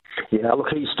selected? Yeah, look,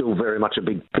 he's still very much a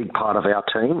big part of our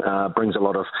team. Brings a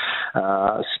lot of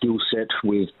skill set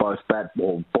with both bat,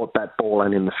 ball,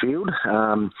 and in the field.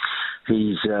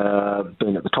 He's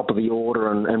been at the top of the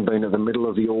order and been at the middle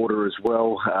of the order as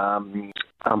well.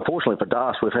 Unfortunately for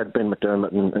Das, we've had Ben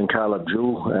McDermott and Caleb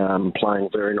Jewell playing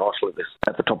very nicely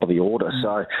at the top of the order.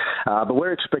 So, but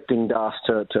we're expecting Das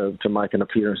to make an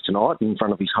appearance tonight in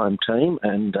front of his home team,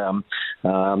 and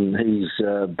he's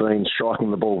been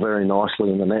striking the ball very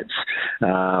nicely in the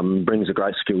nets. Brings a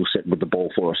great skill set with the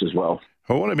ball for us as well.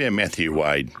 Well, what about Matthew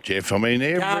Wade, Jeff? I mean,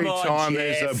 every time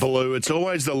there's a blue, it's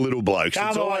always the little blokes.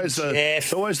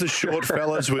 It's always the short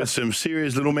fellas with some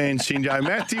serious little man syndrome.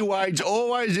 Matthew Wade's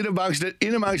always in amongst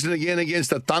it again against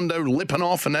the Thunder, lipping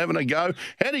off and having a go.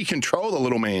 How do you control the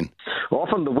little man? Well,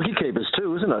 often the wicketkeepers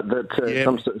too, isn't it?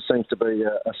 That seems to be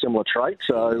a similar trait.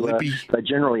 So they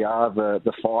generally are the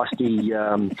feisty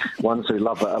ones who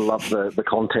love the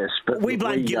contest. But we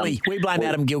blame Gilly. We blame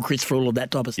Adam Gilchrist for all of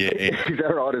that type of stuff. Yeah. Is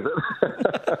that right, is it?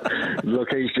 Look,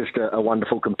 he's just a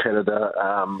wonderful competitor,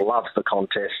 loves the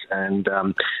contest, and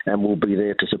will be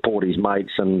there to support his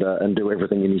mates and do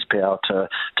everything in his power to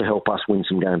help us win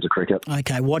some games of cricket.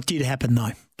 Okay, what did happen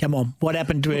though? Come on, what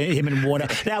happened to him and Warner?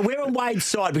 Now, we're on Wade's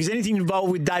side because anything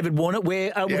involved with David Warner, we're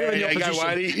in the opposition. Go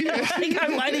Wadey.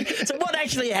 Go Wadey. So what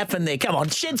actually happened there? Come on,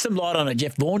 shed some light on it,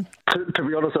 Jeff Vaughan. To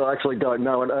be honest, I actually don't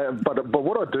know. But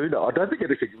what I do know, I don't think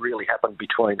anything really happened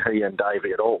between he and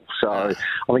Davey at all. So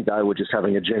I think they were just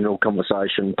having a general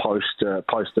conversation post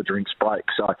the drinks break.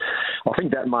 So I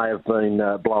think that may have been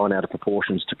blown out of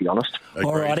proportions, to be honest.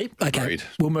 All righty. Okay,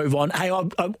 we'll move on. Hey,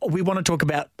 we want to talk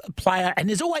about a player, and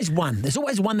there's always one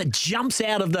that jumps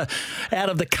out of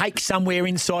the cake somewhere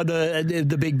inside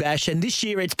the Big Bash, and this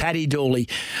year it's Paddy Dooley.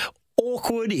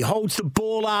 Awkward, he holds the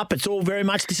ball up, it's all very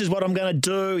much, this is what I'm going to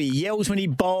do. He yells when he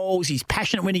bowls, he's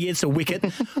passionate when he gets a wicket.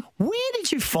 Where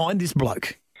did you find this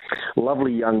bloke?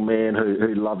 Lovely young man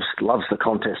who loves the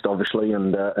contest, obviously,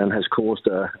 and has caused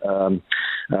a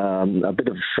a bit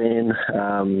of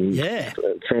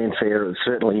fanfare,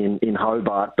 certainly in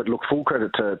Hobart. But look, full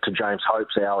credit to James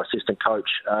Hopes, our assistant coach.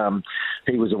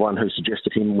 He was the one who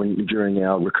suggested him during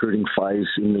our recruiting phase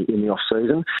in the off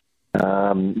season.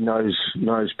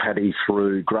 Knows Paddy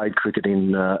through grade cricket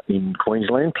in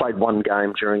Queensland. Played one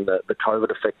game during the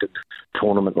COVID-affected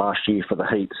tournament last year for the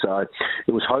Heat. So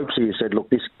it was Hopes who said, look,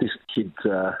 this kid's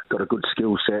got a good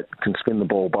skill set, can spin the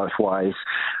ball both ways.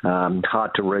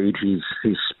 Hard to read his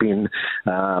spin.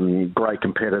 Great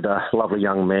competitor, lovely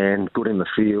young man, good in the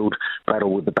field,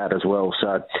 battle with the bat as well.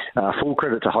 So full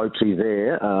credit to Hopesy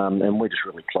there, and we're just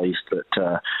really pleased that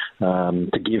to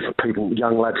give people,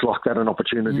 young lads like that, an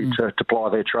opportunity to ply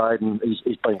their trade, and he's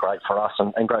been great for us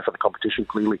and great for the competition,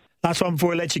 clearly. Last one before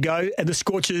we let you go. The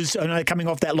Scorchers, I know, coming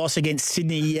off that loss against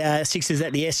Sydney Sixers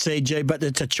at the SCG, but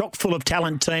it's a chock full of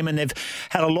talent team, and they've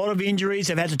had a lot of injuries.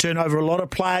 They've had to turn over a lot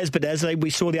of players, but as we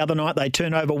saw the other night, they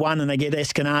turn over one and they get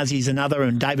Eskenazi's another,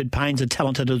 and David Payne's are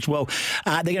talented as well.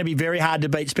 They're going to be very hard to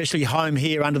beat, especially home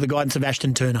here under the guidance of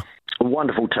Ashton Turner. A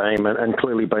wonderful team and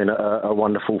clearly been a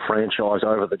wonderful franchise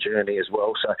over the journey as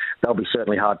well. So they'll be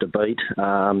certainly hard to beat.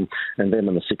 And them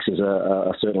and the Sixers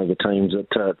are certainly the teams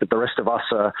that the rest of us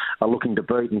are looking to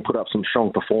beat and put up some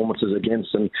strong performances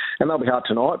against. And they'll be hard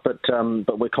tonight, but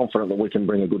we're confident that we can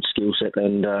bring a good skill set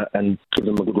and give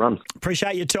them a good run.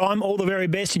 Appreciate your time. All the very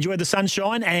best. Enjoy the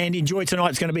sunshine and enjoy tonight.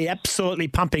 It's going to be absolutely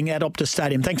pumping at Optus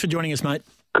Stadium. Thanks for joining us, mate.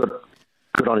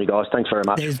 Good on you guys. Thanks very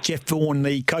much. There's Jeff Vaughan,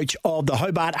 the coach of the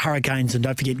Hobart Hurricanes. And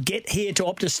don't forget, get here to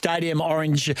Optus Stadium,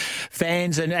 Orange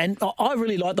fans. And I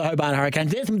really like the Hobart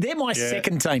Hurricanes. They're my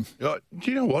second team. Do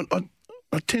you know what?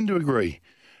 I tend to agree.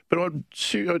 But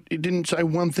he didn't say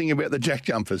one thing about the Jack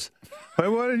Jumpers.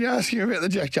 Why did you ask him about the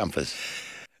Jack Jumpers?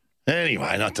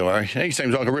 Anyway, not to worry. He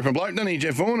seems like a ripping bloke, doesn't he,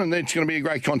 Jeff Vaughan? And it's going to be a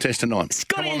great contest tonight.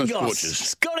 Scotty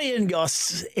and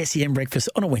Goss, SEM Breakfast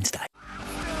on a Wednesday.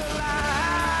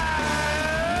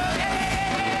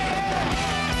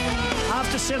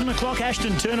 After 7 o'clock,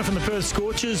 Ashton Turner from the Perth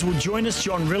Scorchers will join us.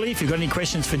 John Rillie, if you've got any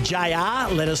questions for JR,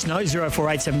 let us know.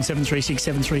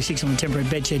 0487736736 on the temporary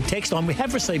bedshed text line. We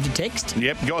have received a text.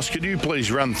 Yep. Goss, could you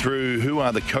please run through who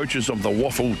are the coaches of the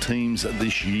Waffle teams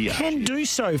this year? Can do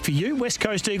so for you. West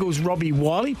Coast Eagles, Robbie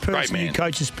Wiley. Perth's new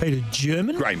coach is Peter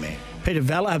German. Great man.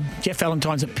 Jeff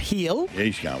Valentine's at Peel. Yeah,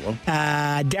 he's going well.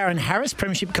 Darren Harris,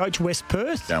 Premiership coach, West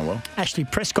Perth. Going well. Ashley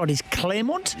Prescott is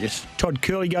Claremont. Yes. Todd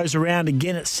Curley goes around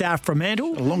again at South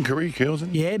Fremantle. A long career, Curls,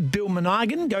 isn't he? Yeah. Bill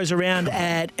Monaghan goes around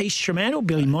at East Fremantle.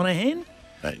 Billy Monaghan.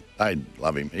 I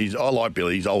love him. I like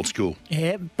Billy. He's old school.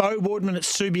 Yeah. Bo Boardman at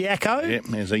Subiaco. Yeah,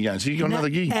 how's he going? So he got another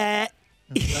gig?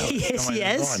 Yes, he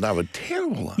has. They were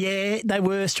terrible. Yeah, they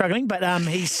were struggling, but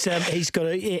he's got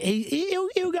a.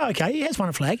 He'll go okay. He has won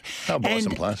a flag. I'll buy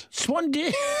some players. Swan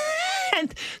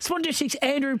District's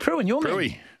Andrew Pruin, your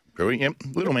man. Pruin, yep,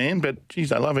 little man, but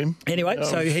geez, I love him. Anyway,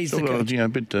 so he's the coach. A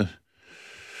bit to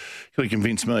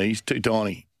convince me. He's too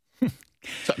tiny.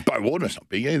 So Bo Wardman's not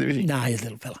big either, is he? No, he's a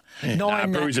little fella. Yeah,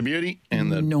 Prui's a beauty,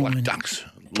 and the Black Ducks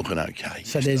looking okay.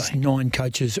 So there's 9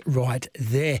 coaches right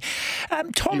there.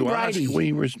 Tom Brady.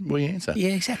 We answer.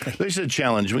 Yeah, exactly. This is a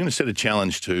challenge. We're going to set a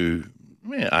challenge to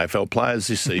AFL players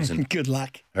this season. Good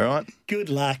luck. All right? Good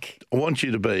luck. I want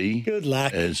you to be good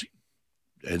luck. As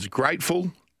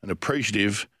grateful and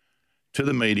appreciative to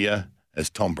the media as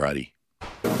Tom Brady.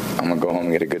 I'm going to go home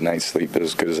and get a good night's sleep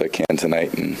as good as I can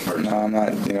tonight. And no, I'm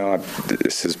not,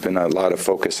 this has been a lot of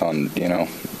focus on,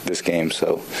 this game.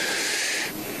 So,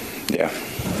 yeah.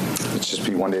 It's just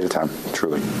be one day at a time,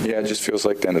 truly. Yeah, it just feels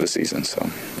like the end of the season. So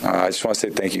I just want to say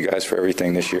thank you guys for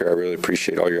everything this year. I really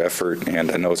appreciate all your effort. And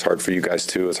I know it's hard for you guys,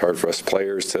 too. It's hard for us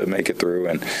players to make it through.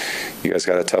 And you guys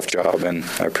got a tough job. And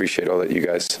I appreciate all that you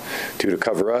guys do to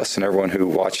cover us and everyone who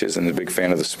watches and is a big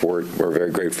fan of the sport. We're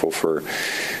very grateful for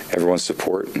everyone's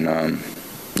support. And,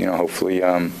 hopefully,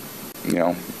 I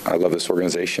love this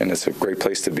organization. It's a great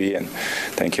place to be. And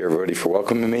thank you, everybody, for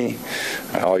welcoming me,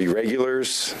 all you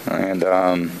regulars. And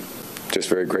just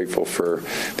very grateful for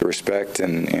the respect.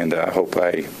 And I hope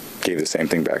I gave the same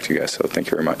thing back to you guys. So thank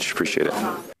you very much. Appreciate it.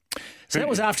 So that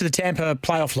was after the Tampa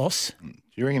playoff loss. Do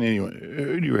you reckon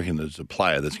who do you reckon is a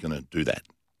player that's going to do that?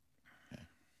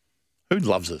 Who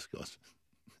loves us, guys?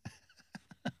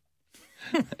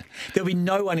 There'll be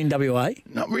no one in WA.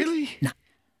 Not really? No.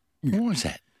 Why is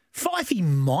that? Fifey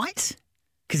might,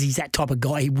 because he's that type of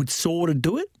guy. He would sort of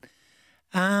do it.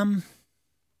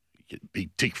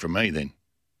 Big tick from me then.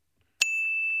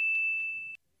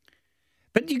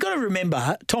 But you've got to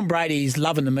remember, Tom Brady is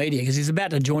loving the media because he's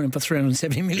about to join him for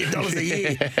 $370 million a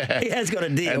year. He has got a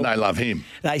deal. And they love him.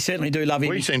 They certainly do love him.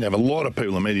 We seem to have a lot of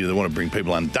people in the media that want to bring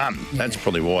people undone. Yeah. That's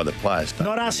probably why the players don't.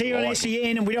 Not us here on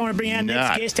SEN, and we don't want to bring our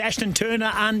next guest, Ashton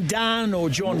Turner, undone, or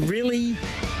John Riley.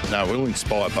 No, we'll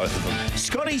inspire both of them.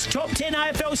 Scotty's top 10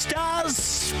 AFL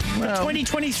stars for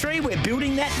 2023. We're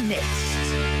building that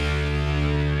next.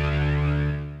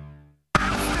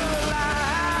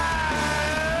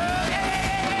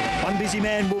 One busy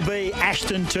man will be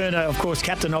Ashton Turner, of course,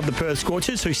 captain of the Perth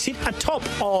Scorchers, who sit atop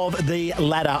of the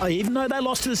ladder. Even though they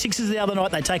lost to the Sixers the other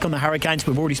night, they take on the Hurricanes.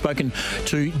 We've already spoken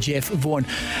to Jeff Vaughan.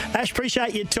 Ash,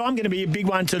 appreciate your time. Going to be a big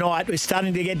one tonight. We're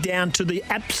starting to get down to the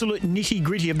absolute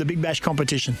nitty-gritty of the Big Bash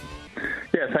competition.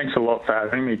 Yeah, thanks a lot for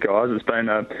having me, guys. It's been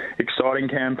an exciting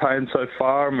campaign so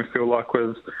far, and we feel like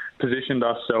we've positioned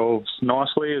ourselves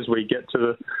nicely as we get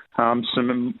to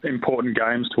some important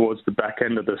games towards the back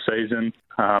end of the season.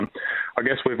 I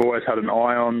guess we've always had an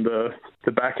eye on the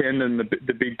back end and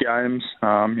the big games.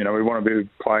 We want to be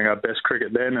playing our best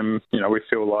cricket then, and we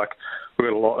feel like we've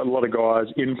got a lot of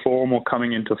guys in form or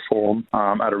coming into form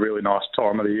at a really nice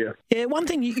time of the year. Yeah, one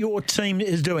thing your team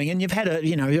is doing, and you've had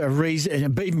a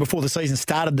reason, even before the season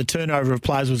started, the turnover of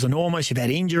players was enormous. You've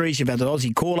had injuries, you've had the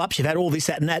Aussie call-ups, you've had all this,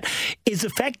 that and that, is the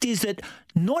fact is that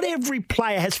not every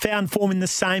player has found form in the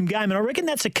same game, and I reckon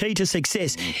that's a key to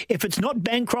success. If it's not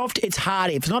Bancroft, it's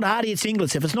Hardy. If it's not Hardy, it's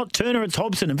Inglis. If it's not Turner, it's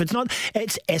Hobson. If it's not,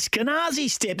 it's Eskenazi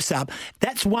steps up.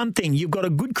 That's one thing. You've got a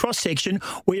good cross-section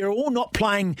where you're all not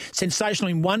playing sensational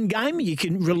in one game. You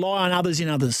can rely on others in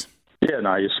others. Yeah,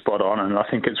 no, you're spot on, and I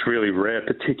think it's really rare,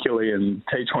 particularly in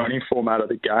T20 format of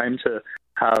the game, to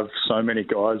have so many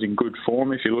guys in good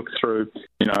form. If you look through,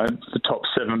 the top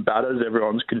 7 batters,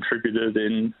 everyone's contributed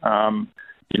in,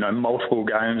 multiple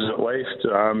games at least.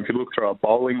 If you look through our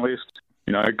bowling list,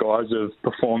 guys have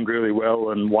performed really well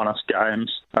and won us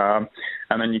games. And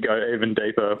then you go even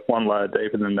deeper, one layer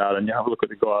deeper than that, and you have a look at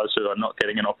the guys who are not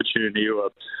getting an opportunity, who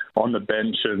are on the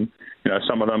bench, and,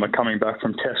 some of them are coming back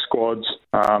from test squads,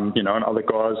 and other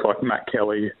guys like Matt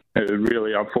Kelly, who are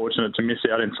really unfortunate to miss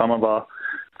out in some of our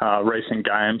recent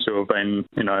games, who have been,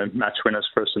 match winners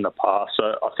for us in the past. So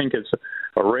I think it's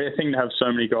a rare thing to have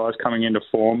so many guys coming into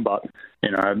form, but,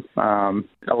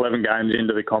 11 games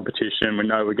into the competition, we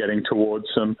know we're getting towards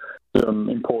some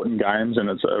important games, and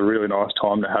it's a really nice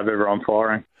time to have everyone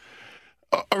firing.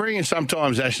 I reckon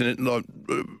sometimes, Ashton, like,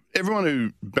 everyone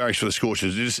who barracks for the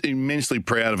Scorchers is just immensely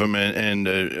proud of them and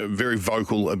very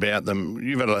vocal about them.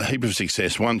 You've had a heap of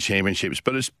success, won championships,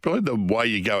 but it's probably the way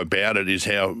you go about it is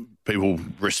how people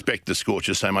respect the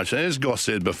Scorchers so much. And as Goss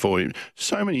said before,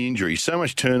 so many injuries, so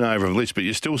much turnover of lists, but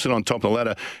you still sit on top of the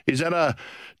ladder. Is that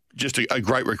just a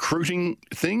great recruiting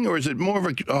thing, or is it more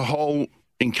of a whole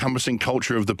encompassing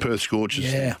culture of the Perth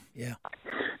Scorchers? Yeah.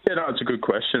 Yeah, no, it's a good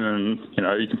question, and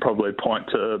you can probably point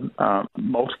to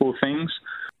multiple things.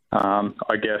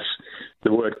 I guess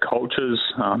the word cultures,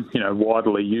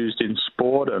 widely used in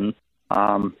sport, and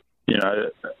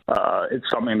it's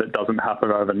something that doesn't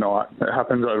happen overnight. It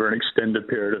happens over an extended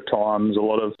period of time. There's a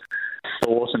lot of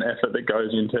thought and effort that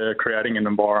goes into creating an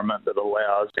environment that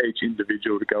allows each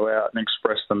individual to go out and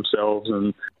express themselves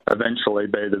and eventually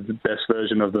be the best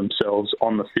version of themselves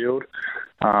on the field.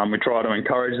 We try to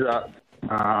encourage that.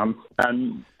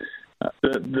 And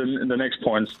the next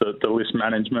point is the list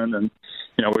management, and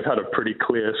we've had a pretty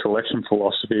clear selection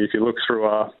philosophy. If you look through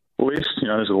our list,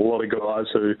 there's a lot of guys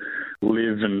who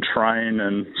live and train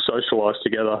and socialise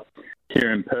together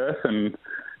here in Perth, and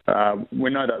we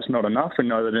know that's not enough. We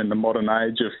know that in the modern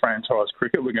age of franchise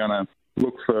cricket, we're going to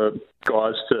look for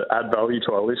guys to add value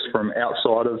to our list from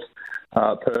outside of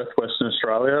Perth, Western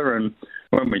Australia, and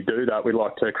when we do that, we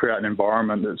like to create an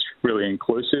environment that's really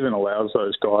inclusive and allows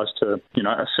those guys to,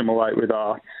 assimilate with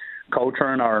our culture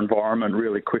and our environment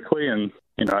really quickly, and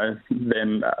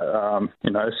then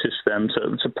assist them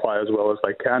to play as well as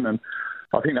they can. And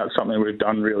I think that's something we've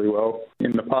done really well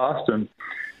in the past, and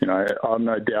I've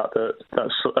no doubt that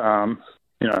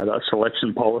that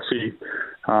selection policy,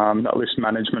 that list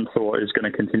management thought is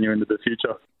going to continue into the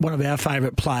future. One of our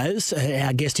favourite players,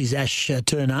 our guest is Ashton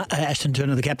Turner,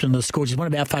 the captain of the Scorchers. One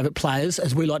of our favourite players,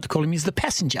 as we like to call him, is the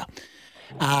passenger.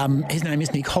 His name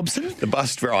is Nick Hobson. The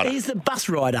bus rider. He's the bus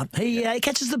rider. He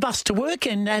catches the bus to work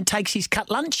and takes his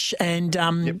cut lunch,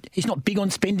 and he's not big on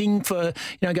spending for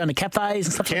going to cafes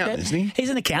and stuff like that. Isn't he? He's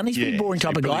an accountant. He's a pretty boring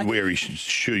type of guy. Wear his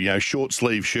short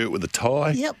sleeve shirt with a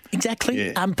tie. Yep, exactly.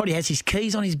 Yeah. Probably has his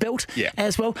keys on his belt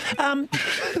as well.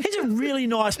 He's a really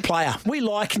nice player. We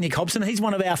like Nick Hobson. He's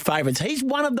one of our favourites. He's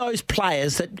one of those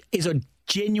players that is a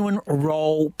genuine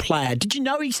role player. Did you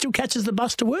know he still catches the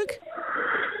bus to work?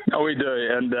 Oh, we do,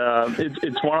 and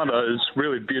it's one of those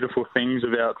really beautiful things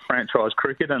about franchise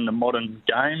cricket and the modern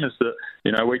game is that,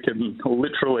 we can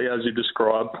literally, as you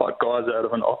described, pluck guys out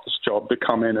of an office job to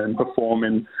come in and perform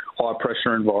in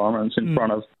high-pressure environments in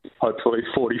front of hopefully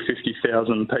 40,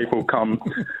 50,000 people come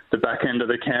the back end of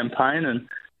the campaign. And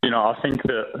I think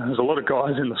that there's a lot of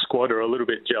guys in the squad who are a little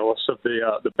bit jealous of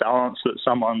the balance that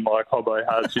someone like Hobbo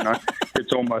has.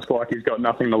 It's almost like he's got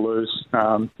nothing to lose.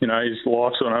 His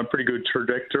life's on a pretty good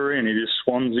trajectory, and he just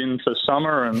swans in for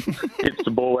summer and hits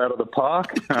the ball out of the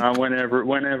park whenever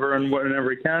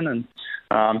he can. And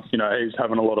he's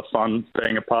having a lot of fun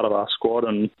being a part of our squad,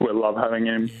 and we love having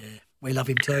him. Yeah. We love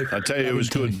him too. I tell you, it was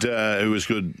good. It was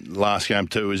good last game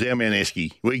too. It was our man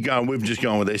Esky. We've just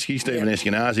gone with Esky, Stephen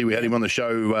Eskenazi. We had him on the show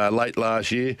late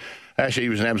last year. Actually, he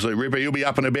was an absolute ripper. He'll be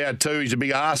up and about too. He's a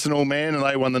big Arsenal man, and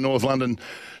they won the North London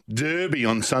Derby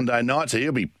on Sunday night, so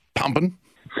he'll be pumping.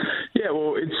 Yeah,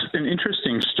 well, it's an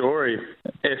interesting story.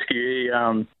 Esky,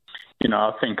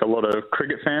 I think a lot of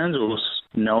cricket fans will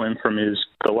know him from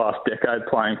the last decade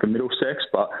playing for Middlesex,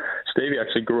 but Stevie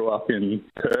actually grew up in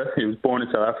Perth. He was born in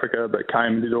South Africa, but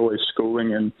came and did all his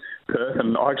schooling in Perth,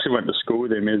 and I actually went to school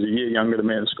with him. He was a year younger than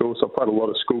me in school, so I played a lot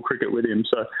of school cricket with him.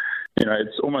 So,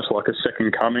 it's almost like a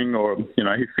second coming, or,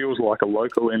 he feels like a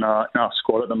local in our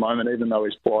squad at the moment, even though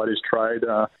he's plied his trade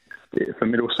for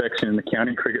Middlesex in the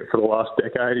county cricket for the last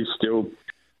decade. He's still...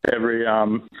 Every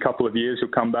couple of years, he'll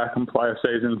come back and play a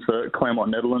season for Claremont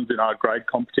Netherlands in our grade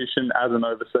competition as an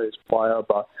overseas player.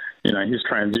 But, his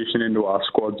transition into our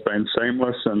squad's been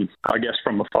seamless. And I guess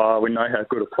from afar, we know how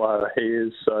good a player he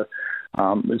is. So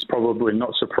it's probably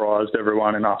not surprised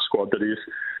everyone in our squad that he's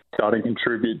starting to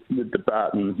contribute with the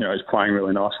bat, and he's playing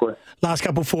really nicely. Last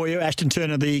couple for you. Ashton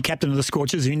Turner, the captain of the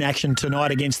Scorchers, in action tonight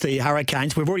against the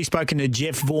Hurricanes. We've already spoken to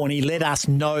Jeff Vaughan. He let us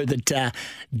know that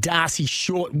Darcy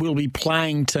Short will be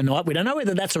playing tonight. We don't know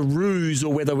whether that's a ruse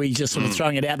or whether we just sort of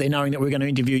throwing it out there knowing that we're going to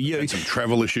interview you. Had some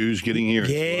travel issues getting here.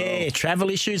 Yeah, travel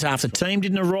issues. Half the team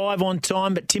didn't arrive on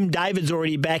time, but Tim David's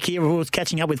already back here. We're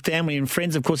catching up with family and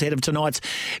friends, of course, ahead of tonight's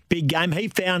big game. He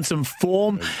found some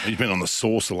form. He's been on the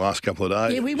sauce the last couple of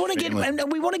days. Yeah, we want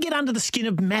to get under the skin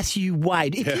of Matthew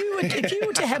Wade. If you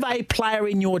were to have a player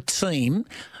in your team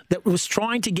that was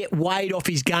trying to get Wade off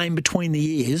his game between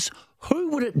the ears, who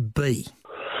would it be?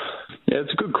 Yeah,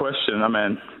 it's a good question. I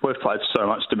mean, we've played so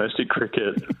much domestic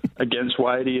cricket against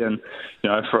Wadey, and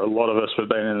for a lot of us, we've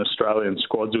been in Australian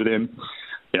squads with him.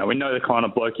 We know the kind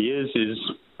of bloke he is. He's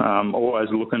always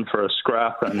looking for a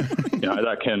scrap, and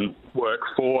that can work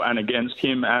for and against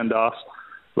him and us.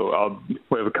 We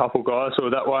have a couple guys who are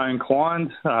that way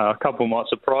inclined. A couple might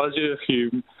surprise you, a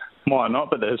few might not,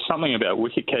 but there's something about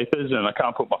wicket keepers, and I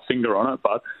can't put my finger on it,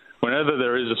 but whenever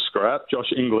there is a scrap,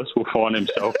 Josh Inglis will find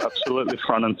himself absolutely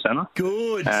front and centre.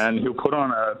 Good. And he'll put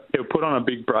on a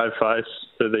big brave face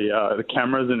to the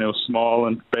cameras, and he'll smile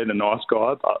and be the nice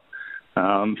guy, but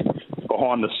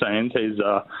behind the scenes, he's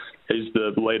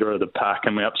the leader of the pack,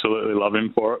 and we absolutely love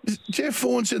him for it. Jeff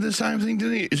Vaughan said the same thing,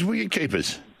 didn't he? It's wicket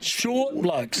keepers. Short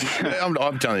blokes.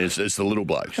 I'm telling you, it's the little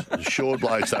blokes. The short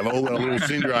blokes, they've all got a little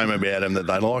syndrome about them that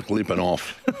they like lipping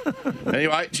off.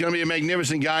 Anyway, it's going to be a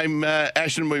magnificent game.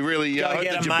 Ashton, we really hope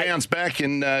that you bounce back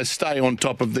and stay on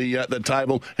top of the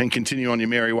table and continue on your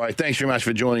merry way. Thanks very much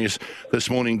for joining us this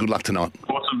morning. Good luck tonight.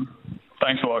 Awesome.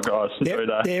 Thanks a lot, guys.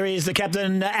 There is the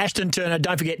captain, Ashton Turner.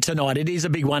 Don't forget tonight, it is a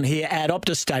big one here at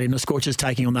Optus Stadium. The Scorchers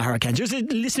taking on the Hurricanes. You're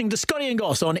listening to Scotty and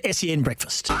Goss on SEN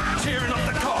Breakfast. Tearing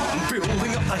up the cotton,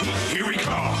 building up the heat. Here we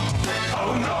come.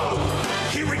 Oh no.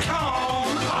 Here we come.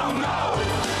 Oh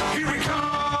no. Here we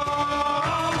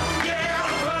come. Yeah,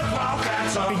 the Perth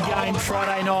Wildcats are Big game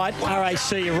Friday night.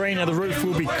 RAC Arena, the roof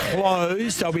will be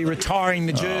closed. They'll be retiring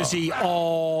the jersey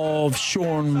of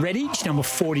Sean Redditch, number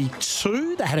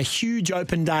 42. They had a huge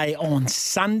open day on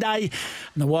Sunday.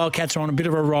 And the Wildcats are on a bit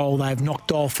of a roll. They've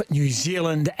knocked off New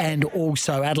Zealand and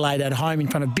also Adelaide at home in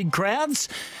front of big crowds.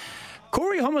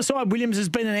 Corey Homicide Williams has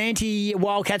been an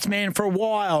anti-Wildcats man for a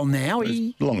while now.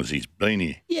 As long as he's been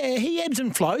here. Yeah, he ebbs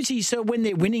and flows. When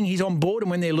they're winning, he's on board, and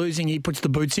when they're losing, he puts the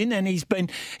boots in. And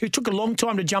it took a long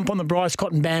time to jump on the Bryce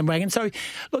Cotton bandwagon. So,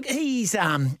 look, he's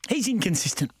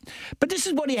inconsistent. But this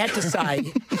is what he had to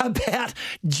say about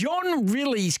John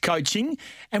Riley's coaching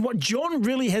and what John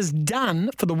Riley has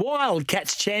done for the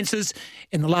Wildcats' chances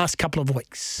in the last couple of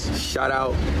weeks. Shout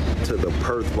out to the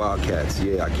Perth Wildcats.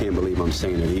 Yeah, I can't believe I'm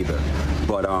saying it either.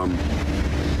 But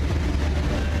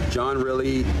John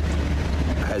Riley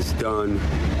has done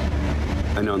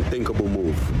an unthinkable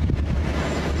move.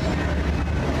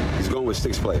 He's going with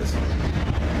 6 players.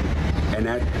 And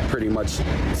that pretty much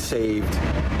saved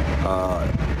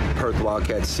Perth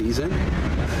Wildcats season.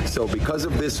 So because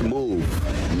of this move,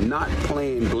 not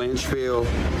playing Blanchfield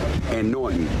and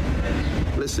Norton,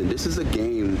 listen, this is a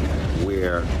game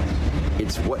where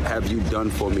it's what have you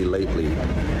done for me lately?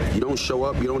 You don't show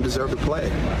up, you don't deserve to play.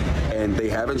 And they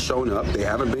haven't shown up. They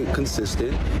haven't been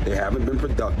consistent. They haven't been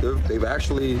productive. They've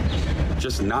actually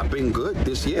just not been good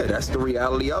this year. That's the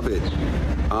reality of it.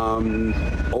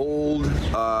 Old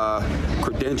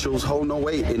credentials hold no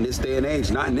weight in this day and age,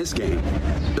 not in this game.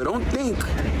 So don't think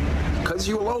because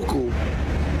you're local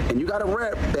and you got a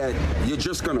rep that you're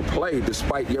just going to play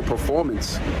despite your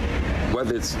performance,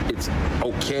 whether it's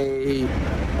okay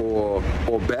or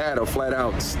bad or flat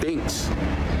out stinks.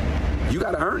 You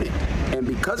got to earn it. And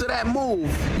because of that move,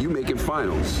 you make it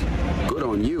finals. Good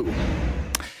on you.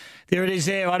 There it is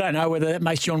there. I don't know whether that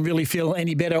makes John really feel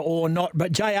any better or not.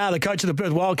 But JR, the coach of the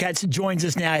Perth Wildcats, joins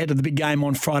us now ahead of the big game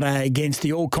on Friday against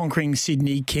the all-conquering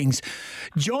Sydney Kings.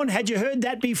 John, had you heard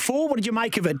that before? What did you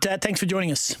make of it? Thanks for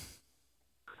joining us.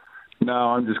 No,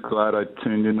 I'm just glad I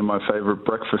tuned into my favourite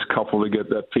breakfast couple to get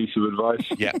that piece of advice.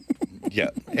 Yeah.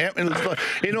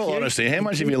 In all honesty, how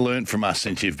much have you learnt from us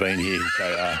since you've been here,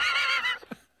 JR?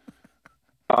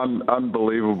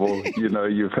 Unbelievable. You know,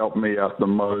 you've helped me out the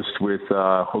most with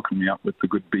hooking me up with the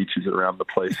good beaches around the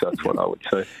place. That's what I would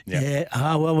say.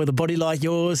 Yeah. Well, with a body like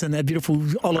yours and that beautiful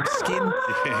olive skin.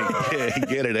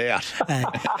 Get it out.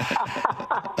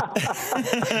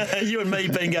 You and me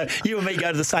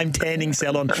go to the same tanning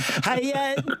salon.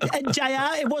 Hey,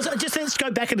 JR, it was just let's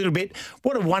go back a little bit.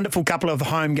 What a wonderful couple of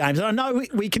home games. And I know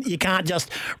you can't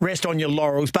just rest on your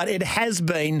laurels, but it has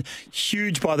been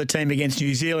huge by the team against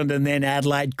New Zealand and then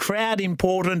Adelaide. Crowd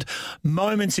important,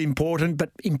 moments important, but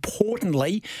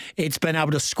importantly, it's been able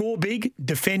to score big,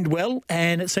 defend well,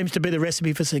 and it seems to be the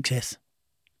recipe for success.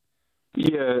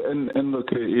 Yeah, and look,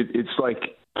 it's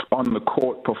like on the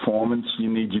court performance,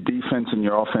 you need your defense and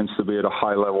your offense to be at a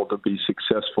high level to be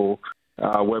successful.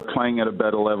 We're playing at a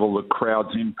better level. The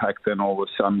crowd's impact then all of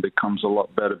a sudden becomes a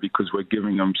lot better because we're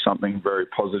giving them something very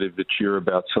positive to cheer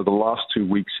about. So the last 2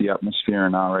 weeks, the atmosphere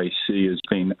in RAC has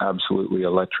been absolutely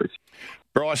electric.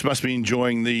 Bryce must be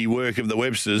enjoying the work of the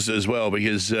Websters as well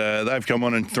because they've come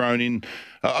on and thrown in,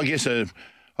 I guess,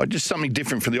 just something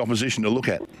different for the opposition to look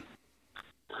at.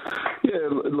 Yeah,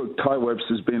 look, Ty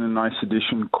Webster's been a nice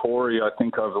addition. Corey, I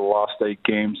think over the last 8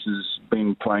 games, has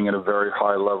been playing at a very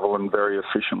high level and very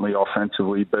efficiently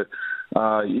offensively. But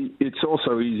it's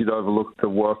also easy to overlook the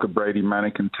work of Brady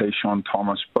Manick and Tayshaun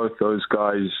Thomas. Both those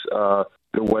guys,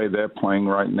 the way they're playing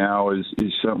right now is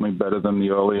certainly better than the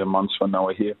earlier months when they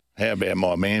were here. How about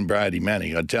my man Brady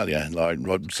Manning? I tell you, like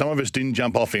some of us didn't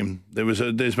jump off him. There's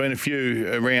been a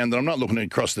few around that I'm not looking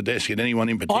across the desk at anyone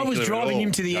in particular. I was driving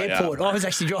him to the airport. I was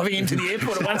actually driving him to the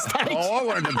airport at one stage. I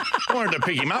wanted to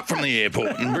pick him up from the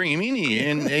airport and bring him in here,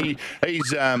 and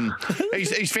he's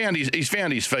found his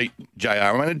feet, JR.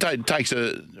 I mean, it takes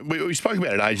we spoke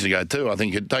about it ages ago too. I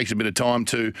think it takes a bit of time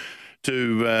to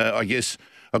I guess,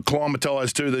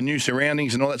 acclimatise to the new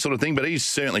surroundings and all that sort of thing. But he's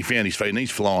certainly found his feet and he's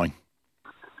flying.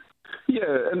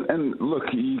 Yeah, and look,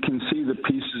 you can see the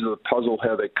pieces of the puzzle,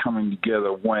 how they're coming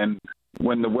together when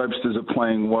the Websters are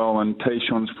playing well and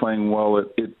Tayshaun's playing well.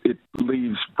 It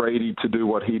leaves Brady to do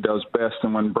what he does best,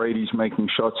 and when Brady's making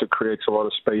shots, it creates a lot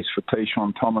of space for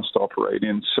Tayshaun Thomas to operate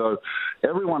in. So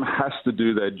everyone has to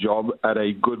do their job at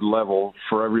a good level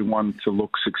for everyone to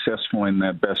look successful in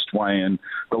their best way, and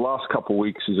the last couple of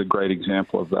weeks is a great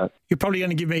example of that. You're probably going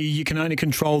to give me you can only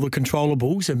control the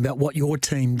controllables about what your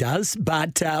team does,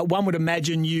 but one would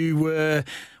imagine you were,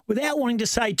 without wanting to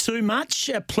say too much,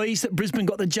 pleased that Brisbane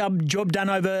got the job done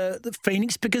over the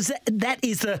Phoenix, because that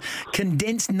is the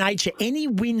condensed nature. Any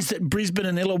wins that Brisbane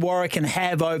and Illawarra can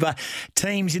have over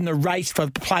teams in the race for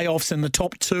the playoffs and the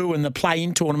top 2 and the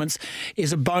play-in tournaments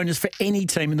is a bonus for any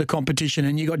team in the competition,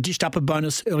 and you got dished up a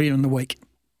bonus earlier in the week.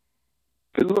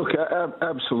 Look,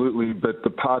 absolutely, but the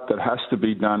part that has to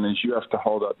be done is you have to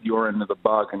hold up your end of the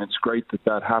bargain. It's great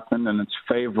that happened and it's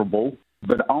favourable,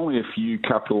 but only if you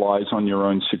capitalise on your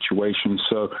own situation.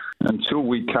 So until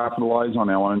we capitalise on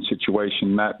our own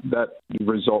situation, that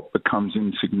result becomes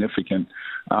insignificant.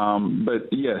 But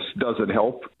yes, does it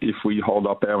help if we hold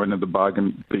up our end of the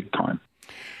bargain big time?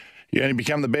 You only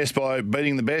become the best by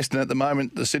beating the best, and at the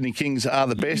moment the Sydney Kings are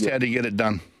the best. Yeah. How do you get it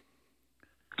done?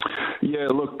 Yeah,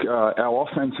 look, our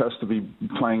offense has to be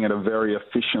playing at a very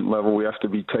efficient level. We have to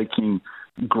be taking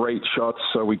great shots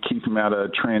so we keep them out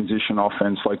of transition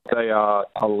offense. Like, they are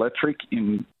electric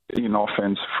in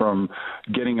offense, from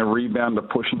getting a rebound to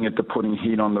pushing it to putting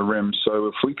heat on the rim. So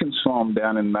if we can slow them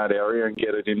down in that area and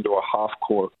get it into a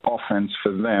half-court offense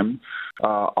for them,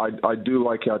 I do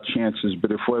like our chances.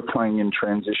 But if we're playing in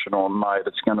transition all night,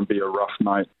 it's going to be a rough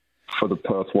night. for the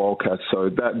Perth Wildcats. So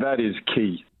that is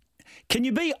key. Can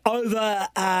you be over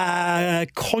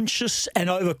conscious and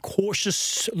over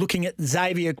cautious looking at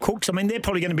Xavier Cooks? I mean, they're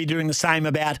probably going to be doing the same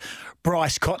about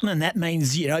Bryce Cotton, and that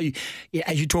means,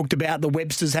 as you talked about, the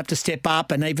Websters have to step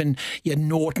up, and even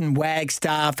Norton,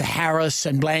 Wagstaff, Harris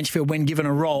and Blanchfield when given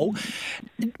a role.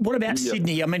 What about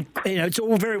Sydney? I mean, it's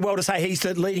all very well to say he's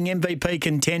the leading MVP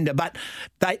contender, but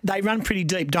they run pretty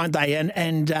deep, don't they?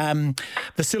 And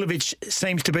Vasiljevic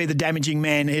seems to be the damaging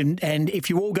man, and if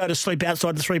you all go to sleep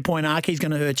outside the three-point arc, he's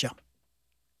going to hurt you.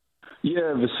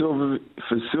 Yeah, Vasiljevic,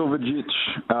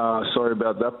 sorry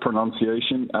about that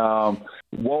pronunciation.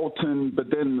 Walton, but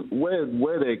then where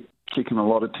they're kicking a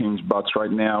lot of teams' butts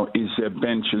right now is their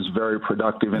bench is very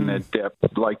productive in their depth.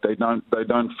 Like they don't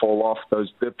fall off.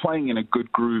 They're playing in a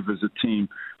good groove as a team.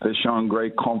 They're showing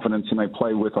great confidence, and they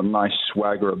play with a nice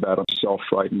swagger about themselves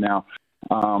right now.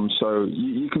 So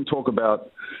you can talk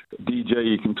about DJ,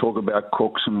 you can talk about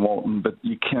Cooks and Walton, but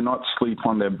you cannot sleep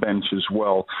on their bench as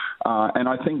well. And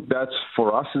I think that's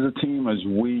for us as a team as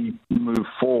we move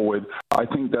forward. I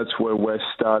think that's where we're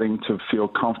starting to feel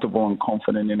comfortable and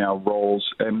confident in our roles,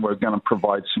 and we're going to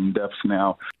provide some depth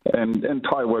now. And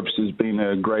Ty Webster's been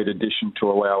a great addition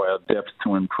to allow our depth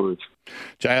to improve.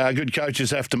 JR, good coaches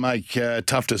have to make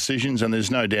tough decisions, and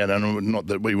there's no doubt, and not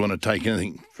that we want to take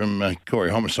anything from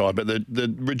Corey Homicide, but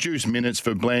the reduced minutes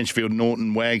for Blanchfield,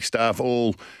 Norton, Wagstaff,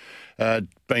 all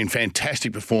been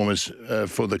fantastic performers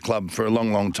for the club for a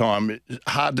long, long time.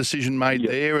 Hard decision made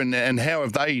there, and how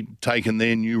have they taken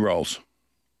their new roles?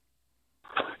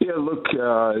 Yeah, look,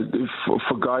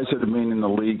 for guys that have been in the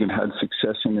league and had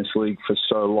success in this league for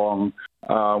so long,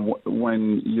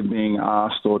 when you're being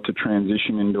asked or to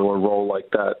transition into a role like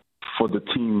that for the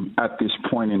team at this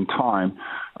point in time,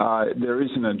 there is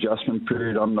an adjustment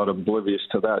period. I'm not oblivious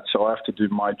to that, so I have to do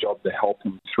my job to help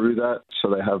them through that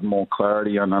so they have more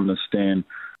clarity and understand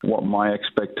what my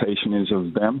expectation is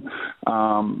of them.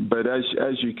 But as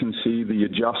you can see, the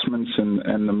adjustments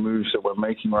and the moves that we're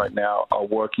making right now are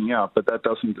working out. But that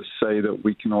doesn't just say that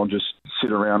we can all just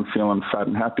sit around feeling fat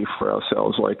and happy for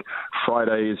ourselves. Like,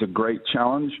 Friday is a great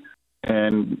challenge.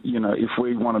 And, if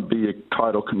we want to be a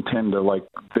title contender,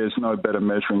 there's no better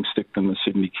measuring stick than the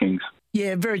Sydney Kings.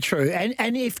 Yeah, very true.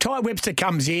 And if Ty Webster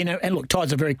comes in, and look,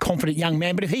 Ty's a very confident young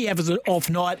man, but if he has an off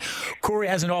night, Corey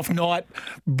has an off night,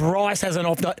 Bryce has an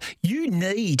off night, you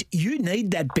need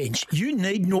that bench. You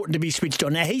need Norton to be switched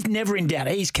on. Now, he's never in doubt.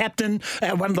 He's captain,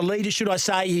 one of the leaders, should I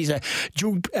say. He's a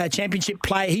dual championship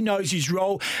player. He knows his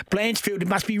role. Blanchfield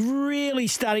must be really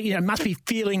starting, must be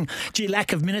feeling,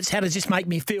 lack of minutes. How does this make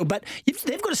me feel? But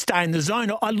they've got to stay in the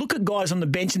zone. I look at guys on the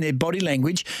bench and their body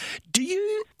language. Do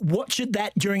you watch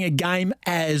that during a game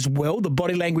as well, the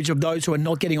body language of those who are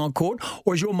not getting on court,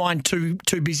 or is your mind too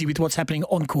busy with what's happening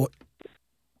on court?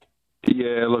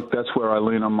 Yeah, look, that's where I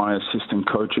lean on my assistant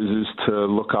coaches, is to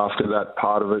look after that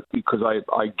part of it, because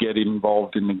I get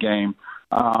involved in the game.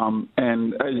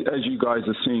 And as you guys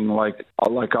are seeing,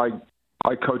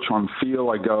 I coach on feel,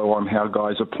 I go on how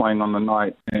guys are playing on the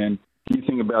night. And you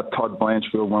think about Todd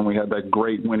Blanchfield when we had that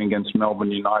great win against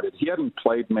Melbourne United. He hadn't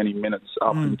played many minutes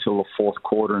up until the fourth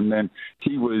quarter, and then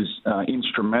he was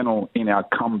instrumental in our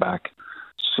comeback.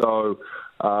 So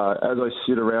as I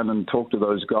sit around and talk to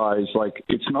those guys,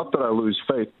 it's not that I lose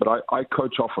faith, but I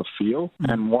coach off a feel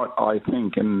and what I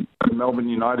think. And Melbourne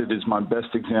United is my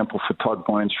best example for Todd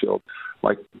Blanchfield.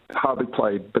 Hardly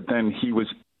played, but then he was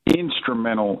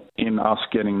instrumental in us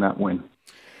getting that win.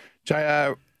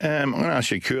 JR, I'm going to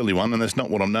ask you a curly one, and that's not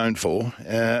what I'm known for.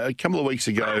 A couple of weeks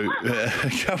ago,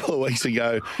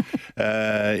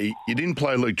 you didn't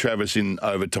play Luke Travis in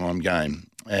overtime game,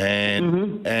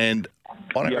 and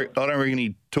I don't reckon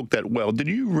he took that well. Did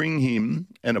you ring him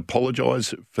and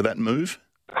apologise for that move?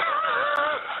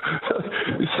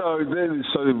 So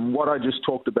what I just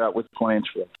talked about with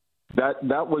Blanchfield,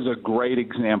 that was a great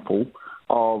example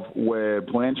of where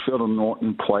Blanchfield and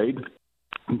Norton played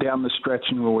down the stretch,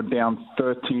 and we were down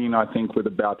 13, I think, with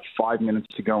about 5 minutes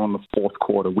to go in the fourth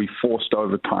quarter. We forced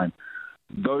overtime.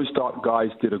 Those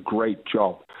guys did a great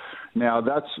job. Now,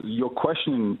 that's your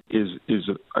question is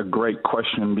a great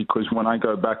question, because when I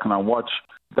go back and I watch,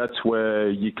 that's where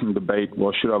you can debate,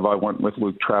 well, should I went with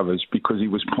Luke Travers, because he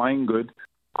was playing good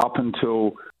up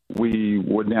until we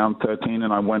were down 13,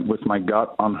 and I went with my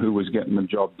gut on who was getting the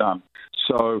job done.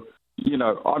 So,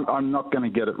 I'm not going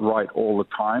to get it right all the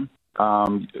time.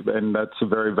 And that's a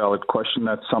very valid question.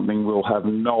 That's something we'll have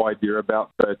no idea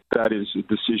about, but that is a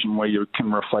decision where you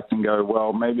can reflect and go,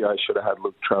 well, maybe I should have had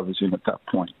Luke Travers in at that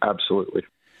point. Absolutely.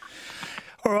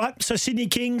 All right, so Sydney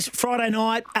Kings, Friday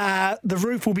night, the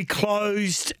roof will be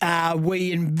closed.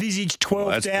 We envisage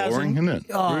 12,000. That's boring, isn't it?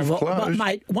 Oh, Roof well, closed.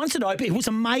 mate, once it opened, it was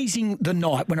amazing the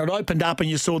night when it opened up and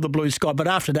you saw the blue sky, but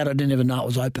after that I didn't even know it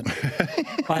was open.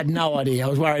 I had no idea. I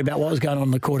was worried about what was going on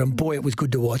in the court, and boy, it was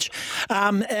good to watch.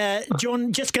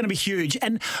 John, just going to be huge.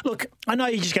 And look, I know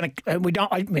you're just going to, we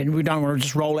don't want to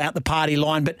just roll out the party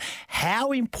line, but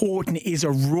how important is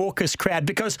a raucous crowd?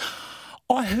 Because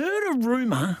I heard a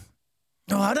rumour.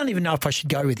 Oh, I don't even know if I should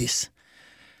go with this.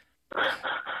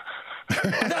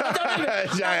 You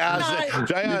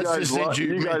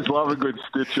guys love a good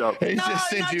stitch up. He's just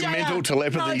sent you mental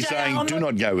telepathy saying, do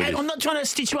not go with it. I'm not trying to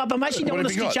stitch you up. I'm actually don't want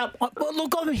to stitch up. Well,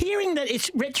 look, I'm hearing that it's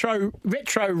retro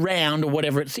round or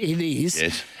whatever it is.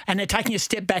 Yes. And they're taking a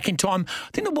step back in time. I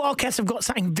think the Wildcats have got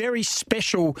something very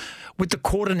special with the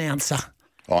court announcer.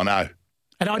 I know.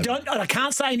 And I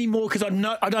can't say any more because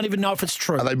I don't even know if it's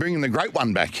true. Are they bringing the great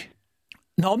one back?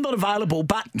 No, I'm not available,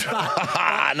 but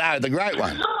no, the great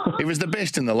one. He was the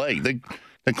best in the league.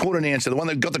 The court announcer, the one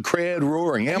that got the crowd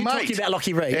roaring. Our mate. Talking about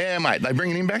Lockie Reed? Yeah, mate. They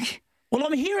bringing him back? Well,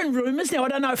 I'm hearing rumours now. I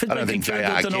don't know if it's been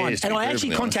confirmed or denied. And I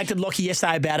actually contacted Lockie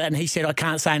yesterday about it, and he said I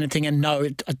can't say anything. And no,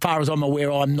 as far as I'm aware,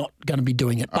 I'm not going to be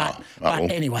doing it. But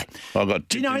anyway,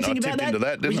 do you know anything about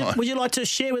that? Would you like to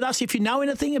share with us if you know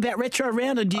anything about Retro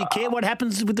Round, and do you care what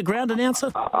happens with the ground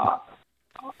announcer?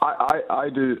 I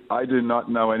do not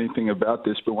know anything about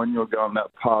this, but when you were going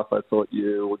that path, I thought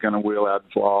you were going to wheel out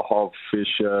Vlahovic,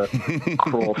 Fisher,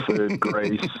 Crawford,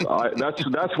 Grace.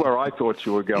 That's where I thought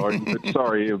you were going. But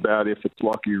sorry about if it's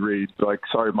Lockie Reed.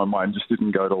 Sorry, my mind just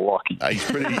didn't go to Lockie. He's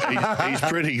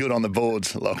pretty good on the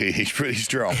boards, Lockie. He's pretty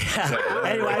strong.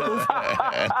 Anyway,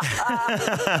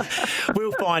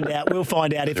 we'll find out. We'll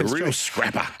find out if it's a real true.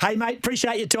 Scrapper. Hey, mate,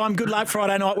 appreciate your time. Good luck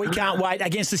Friday night. We can't wait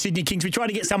against the Sydney Kings. We tried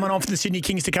to get someone on for the Sydney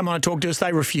Kings to come on and talk to us.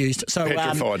 They refused. So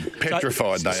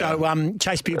petrified they are. So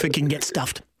Chase Buford can get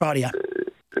stuffed. Rightio.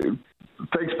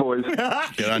 Thanks, boys. Good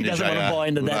on He you, doesn't want to buy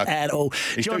into that at all.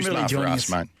 He's John too really smart for joining us,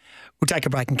 mate. We'll take a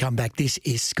break and come back. This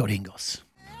is Scott Ingles.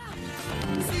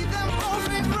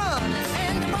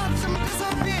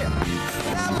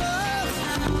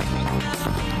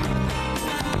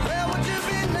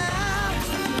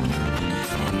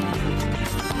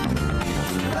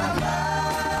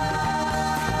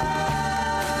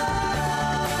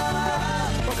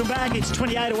 Welcome back. It's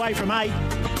 28 away from 8.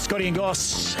 Scotty and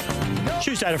Goss,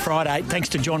 Tuesday to Friday. Thanks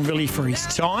to John Rillie for his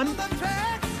time.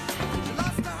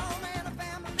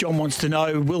 John wants to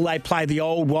know, will they play the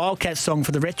old Wildcats song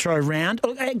for the retro round?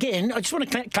 Again, I just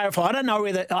want to clarify. I don't know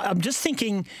whether... I'm just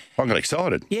thinking... I got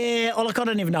excited. Yeah, I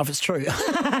don't even know if it's true.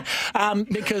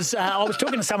 Because I was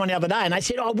talking to someone the other day and they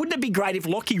said, wouldn't it be great if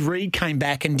Lockie Reed came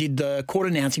back and did the court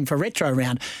announcing for retro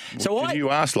round? Did you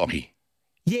ask Lockie?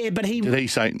 Yeah, but he... Did he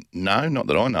say no? Not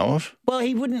that I know of. Well,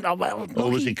 he wouldn't... Or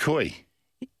was he coy?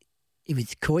 He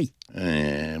was coy.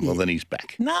 Well, then he's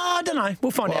back. No, I don't know.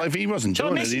 We'll find out. If he wasn't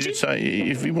doing it, he'd just say.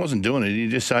 If he wasn't doing it,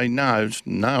 he'd just say no.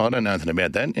 I don't know anything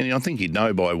about that. And I think he'd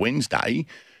know by Wednesday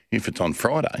if it's on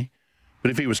Friday.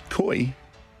 But if he was coy,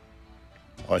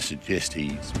 I suggest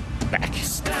he's back.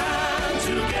 Stand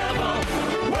together,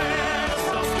 West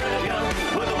Australia,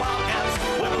 with the Wildcats,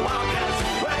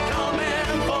 we're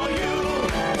coming for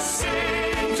you.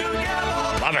 Sing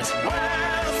together. Love it.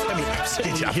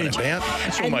 It's up and about.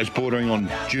 It's almost bordering on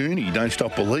Journey. Don't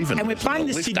stop believing. And we're playing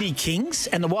the Sydney Kings,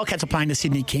 and the Wildcats are playing the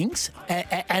Sydney Kings.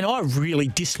 And I really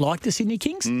dislike the Sydney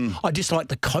Kings. I dislike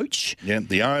the coach. Yeah,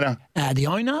 the owner.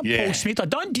 Paul Smith. I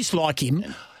don't dislike him.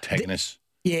 Antagonist.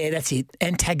 Yeah, that's it.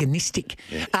 Antagonistic.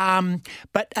 Yeah.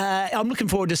 But I'm looking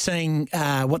forward to seeing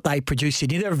what they produce,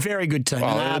 Sydney. They're a very good team.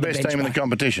 They're the best team in the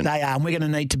competition. They are, and we're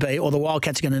going to need to be, or the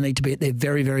Wildcats are going to need to be at their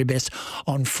very, very best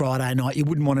on Friday night. You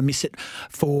wouldn't want to miss it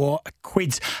for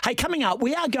quids. Hey, coming up,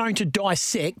 we are going to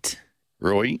dissect...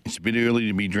 Roy, it's a bit early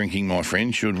to be drinking, my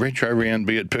friend. Should Retro Round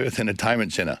be at Perth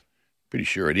Entertainment Centre? Pretty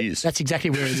sure it is. That's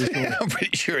exactly where it is. I'm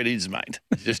pretty sure it is, mate.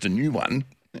 It's just a new one.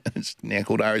 It's now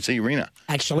called RSC Arena.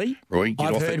 Actually, Roy,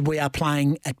 I've heard we are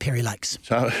playing at Perry Lakes.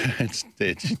 So it's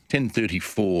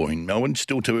 10:34 in Melbourne.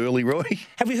 Still too early, Roy.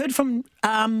 Have we heard from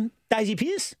Daisy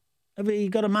Pearce? Have we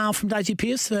got a mail from Daisy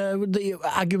Pearce,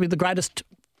 arguably the greatest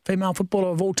female footballer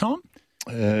of all time?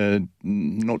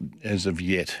 Not as of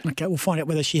yet. Okay, we'll find out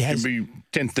whether she has.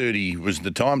 10:30 was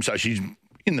the time, so she's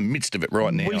in the midst of it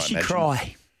right now. Will she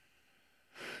cry?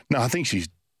 No, I think she's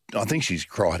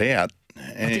cried out.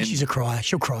 I think she's a crier.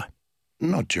 She'll cry.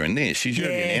 Not during this. She's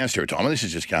already announced her retirement. This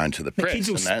is just going to the press. kids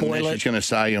will and spoil then it. she's going to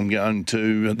say, I'm going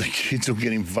to, the kids will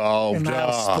get involved. And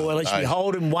they'll spoil it. She'll be no.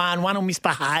 holding one will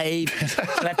misbehave.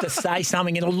 She'll have to say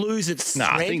something. It'll lose its No,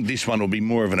 thread. I think this one will be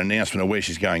more of an announcement of where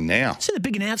she's going now. So the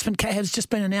big announcement has just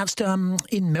been announced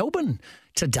in Melbourne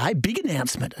today. Big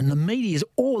announcement, and the media's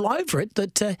all over it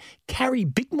that Carrie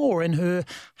Bickmore and her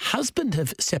husband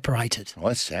have separated. Oh,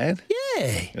 that's sad.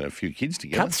 Yeah. Got a few kids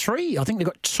together. Cut 3. I think they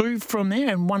got 2 from there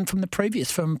and 1 from the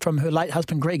previous, from her late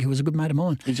husband Greg, who was a good mate of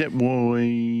mine. Is that why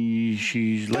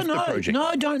she's left the project? No,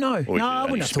 I don't know. Or No, I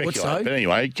wouldn't have thought so. But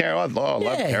anyway, Carrie, I love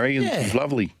Carrie, and she's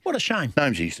lovely. What a shame.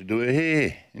 Nosy used to do her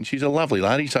hair, and she's a lovely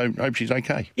lady, so I hope she's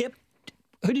okay. Yep.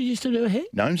 Who did you used to do her hair?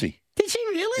 Nosy. Did she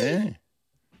really? Yeah.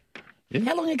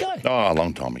 How long ago? Oh, a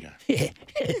long time ago. Yeah.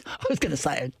 I was going to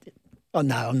say it. Oh,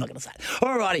 no, I'm not going to say it.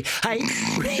 All righty. Hey.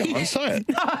 Come on, say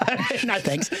it. No,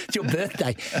 thanks. It's your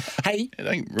birthday. Hey, It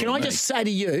ain't can I really just say to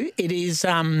you, it is,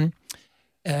 you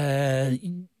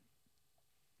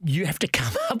have to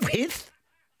come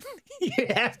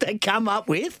up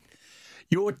with,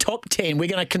 your top 10. We're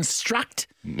going to construct,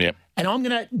 Yep. and I'm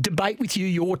going to debate with you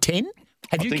your 10.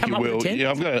 Have you think come you up will. with a 10?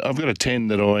 Yeah, I've got a 10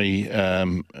 that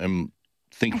I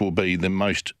think will be the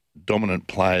most dominant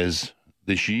players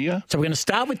this year. So we're going to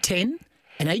start with 10,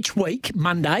 and each week,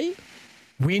 Monday,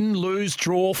 win, lose,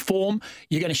 draw, form,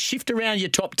 you're going to shift around your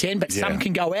top 10, but some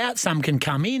can go out, some can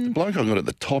come in. The bloke I got at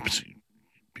the top is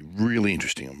be really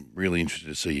interesting. I'm really interested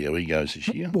to see how he goes this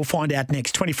year. We'll find out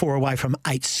next. 24 away from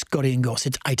 8, Scotty and Goss.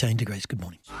 It's 18 degrees. Good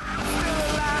morning.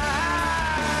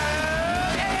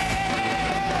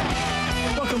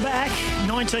 Welcome back.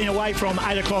 19 away from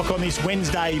 8 o'clock on this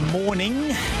Wednesday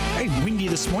morning. Very windy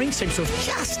this morning. Seems to have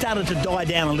just started to die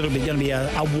down a little bit. Going to be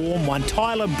a warm one.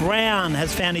 Tyler Brown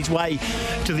has found his way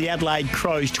to the Adelaide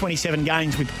Crows. 27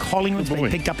 games with Collingwood. Been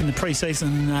picked up in the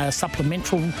pre-season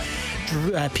supplemental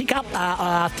pickup.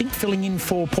 I think filling in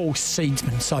for Paul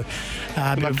Seedsman. So,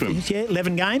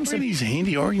 11 games. He's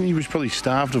handy. I reckon he was probably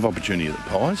starved of opportunity at the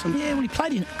Pies. Yeah, well, he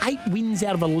played in 8 wins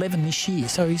out of 11 this year.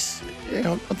 So he's...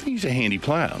 Yeah, I think he's a handy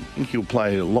player. I think he'll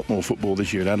play a lot more football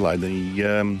this year at Adelaide than he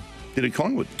did at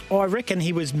Collingwood. I reckon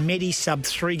he was Medi sub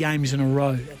 3 games in a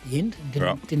row at the end.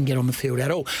 Didn't get on the field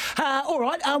at all. All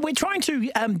right, we're trying to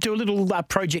do a little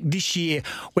project this year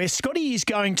where Scotty is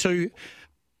going to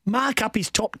mark up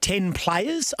his top 10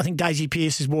 players. I think Daisy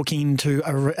Pearce is walking in to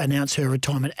announce her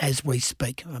retirement as we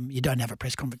speak. You don't have a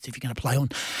press conference if you're going to play on.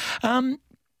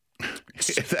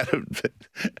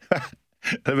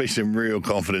 That'd be some real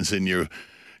confidence in your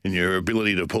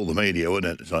ability to pull the media,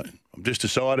 wouldn't it? It's like, I've just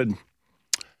decided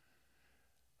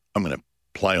I'm going to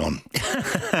play on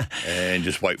and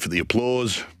just wait for the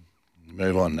applause.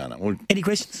 Move on. No. Any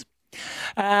questions?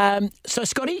 So,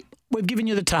 Scotty, we've given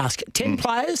you the task. 10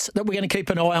 players that we're going to keep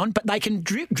an eye on, but they can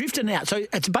drift in and out. So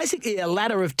it's basically a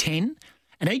ladder of 10,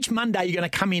 and each Monday you're going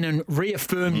to come in and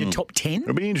reaffirm your top 10.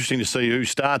 It'll be interesting to see who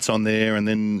starts on there and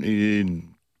then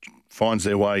finds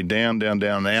their way down,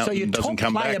 out, so your and doesn't top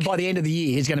come player back. by the end of the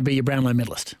year is going to be your Brownlow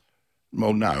medalist.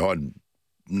 Well, no,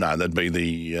 that'd be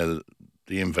the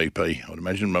MVP. I'd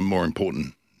imagine a more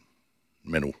important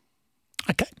medal.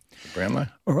 Okay, Brownlow.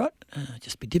 All right,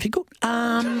 just be difficult.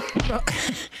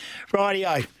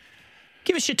 Rightio.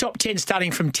 Give us your top 10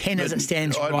 starting from 10 as it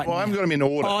stands right now. I haven't got them in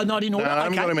order. Oh, not in order? No, I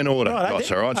haven't got them in order. Right, That's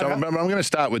all right. So I'm going to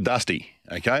start with Dusty,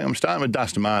 okay? I'm starting with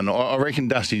Dusty Martin. I reckon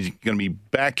Dusty's going to be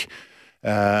back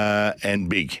and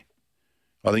big.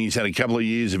 I think he's had a couple of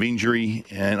years of injury,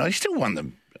 and he still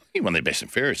won he won their best and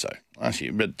fairest, though, last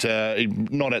year, but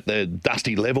not at the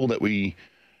Dusty level that we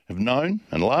have known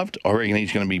and loved. I reckon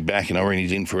he's going to be back, and I reckon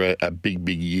he's in for a big,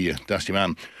 big year, Dusty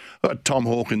Martin. I've got Tom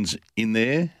Hawkins in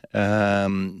there.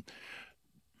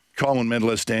 Coleman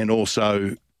medalist and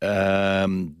also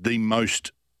the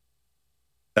most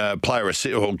player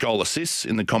or goal assists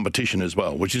in the competition as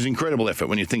well, which is incredible effort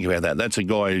when you think about that. That's a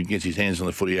guy who gets his hands on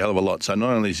the footy a hell of a lot. So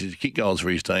not only does he kick goals for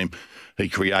his team, he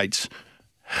creates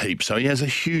heaps. So he has a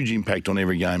huge impact on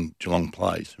every game Geelong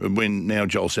plays. When now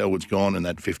Joel Selwood's gone and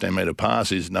that 15-metre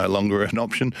pass is no longer an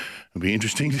option, it'll be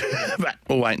interesting. But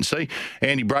we'll wait and see.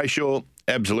 Andy Brayshaw,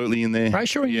 absolutely in there.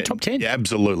 Brayshaw in your top 10? Yeah,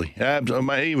 absolutely.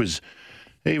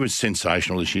 He was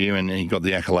sensational this year, and he got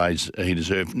the accolades he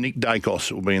deserved. Nick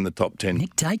Dacos will be in the top 10.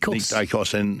 Nick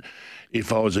Dacos. And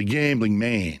if I was a gambling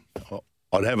man,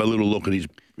 I'd have a little look at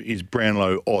his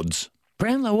Brownlow odds.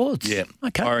 Brownlow odds? Yeah.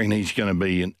 Okay. I reckon he's going to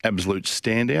be an absolute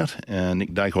standout.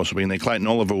 Nick Dacos will be in there. Clayton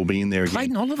Oliver will be in there again.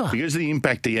 Clayton Oliver? Because of the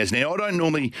impact he has. Now, I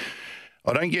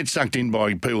don't get sucked in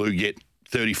by people who get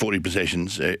 30, 40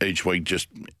 possessions each week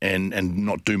and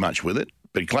not do much with it.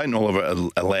 But Clayton Oliver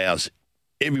allows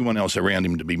everyone else around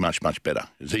him to be much, much better.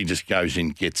 Because he just goes in,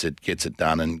 gets it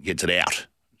done, and gets it out.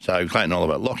 So Clayton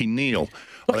Oliver, Lachie Neale.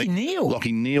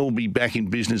 Lachie Neale will be back in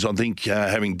business. I think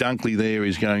having Dunkley there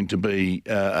is going to be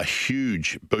a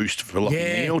huge boost for Lachie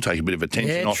Neale. Take a bit of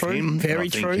attention off him. Very I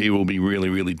think true. he will be really,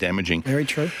 really damaging. Very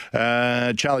true.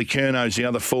 Charlie Curnow's the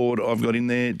other forward I've got in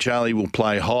there. Charlie will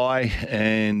play high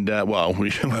and, he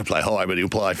won't play high, but he'll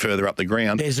play further up the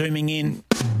ground. They're zooming in.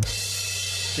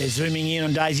 They're zooming in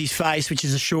on Daisy's face, which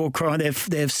is a sure cry.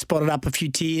 They've spotted up a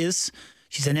few tears.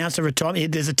 She's announced her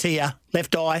retirement. There's a tear.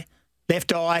 Left eye.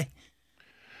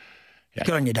 Yeah.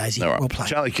 Good on you, Daisy. Right. Well played.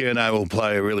 Charlie Curnow will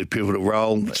play a really pivotal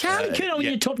role. Charlie Curnow in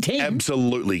your top 10?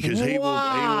 Absolutely, because he will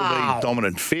be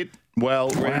dominant, fit,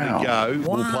 ready to go.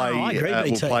 We'll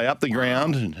play up the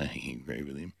ground. I agree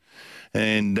with him.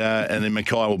 And then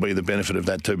Mackay will be the benefit of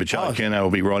that too. But Charlie Curnow will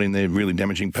be right in there, really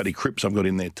damaging. Paddy Cripps I've got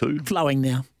in there too. Flowing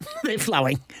now. They're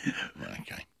flowing.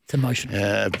 Okay. It's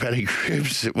emotional. Paddy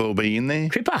Cripps will be in there.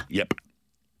 Cripper? Yep.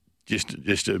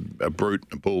 Just a brute,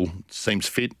 a bull. Seems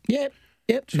fit. Yep.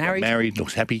 Married,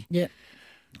 looks happy. Yeah.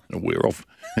 We're off.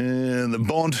 The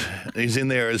Bont is in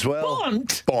there as well.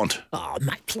 Bont. Oh,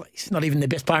 mate, please. Not even the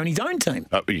best player in his own team.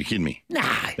 Oh, are you kidding me? No.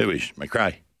 Who is?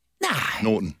 McRae? No.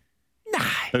 Norton? No.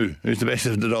 Who's the best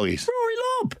of the doggies? Rory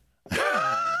Lobb.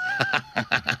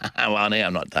 Well, now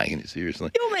I'm not taking it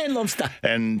seriously. Your man Lobster.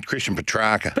 And Christian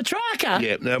Petrarca. Petrarca?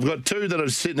 Yeah. Now, I've got two that are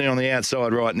sitting there on the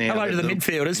outside right now. Hello to the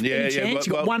midfielders. Yeah, Any chance?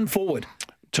 You've got one forward.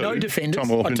 Two. No defenders. Tom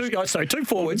Hawkins. Two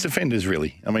forwards. Defenders,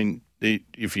 really. I mean,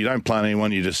 if you don't plant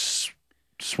anyone, you just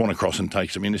swan across and take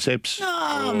some intercepts.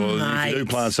 Oh, mate. If you do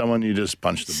plant someone, you just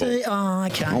punch the ball.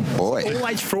 Okay. Oh, boy.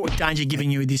 Always fraught with danger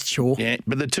giving you this chore. Yeah,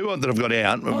 but the two that I've got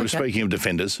out, speaking of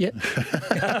defenders, on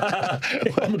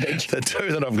the bench. The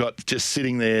two that I've got just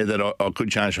sitting there that I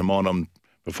could change my mind on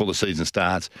before the season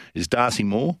starts is Darcy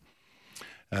Moore.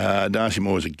 Darcy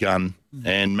Moore is a gun.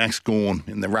 And Max Gawn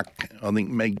in the ruck. I think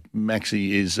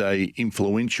Maxie is a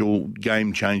influential,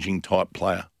 game-changing type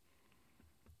player.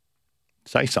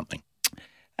 Say something.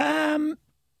 It's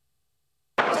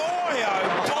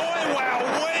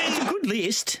a good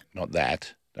list. Not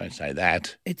that. Don't say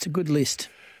that. It's a good list.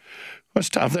 That's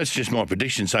tough. That's just my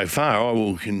prediction so far.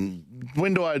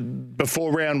 When do I,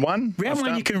 before round one? Round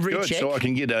one you can recheck. Good, so I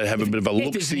can have a bit of a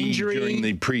look-see during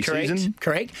the pre-season.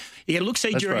 Correct. You get a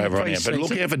look-see That's during the pre-season. But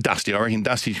look out for Dusty. I reckon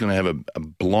Dusty's going to have a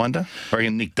blinder. I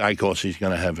reckon Nick Dacos is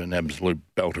going to have an absolute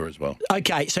belter as well.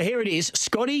 Okay, so here it is.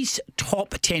 Scotty's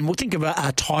top 10. We'll think of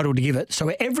a title to give it. So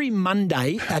every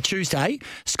Tuesday,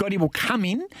 Scotty will come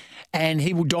in and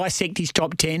he will dissect his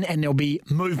top 10 and there'll be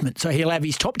movement. So he'll have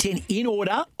his top 10 in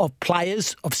order of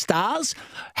players, of stars,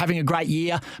 having a great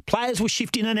year. Players will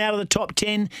shift in and out of the top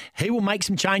 10. He will make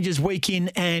some changes week in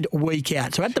and week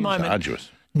out. So at the moment, arduous.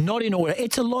 Not in order.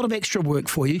 It's a lot of extra work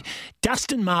for you.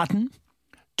 Dustin Martin,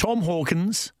 Tom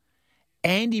Hawkins,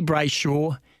 Andy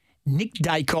Brayshaw, Nick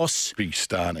Dacos. Big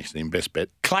star next to him, best bet.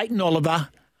 Clayton Oliver,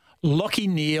 Lachie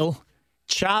Neale,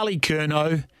 Charlie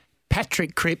Curnow,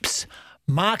 Patrick Cripps,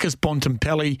 Marcus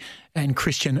Bontempelli and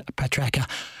Christian Petrarca.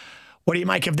 What do you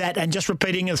make of that? And just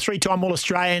repeating, a three-time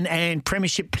All-Australian and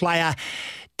Premiership player,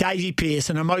 Daisy Pearce,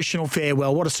 an emotional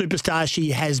farewell. What a superstar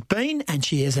she has been, and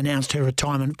she has announced her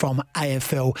retirement from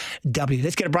AFLW.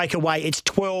 Let's get a break away. It's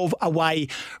 12 away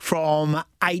from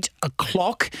 8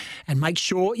 o'clock. And make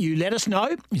sure you let us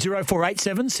know,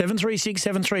 0487 736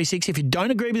 736. If you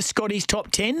don't agree with Scotty's top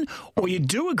 10 or you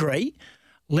do agree,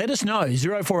 let us know,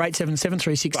 0487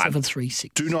 736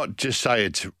 736. Do not just say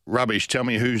it's rubbish. Tell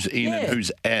me who's in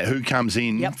and who comes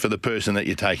in for the person that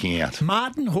you're taking out.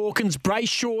 Martin, Hawkins,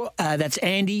 Brayshaw, that's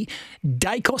Andy.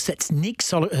 Dacos, that's Nick.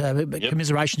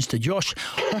 Commiserations to Josh.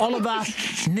 Oliver,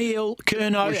 Neale,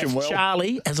 Curnow, that's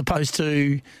Charlie, as opposed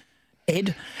to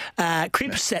Ed.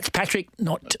 Cripps, that's Patrick,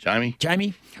 not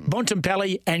Jamie.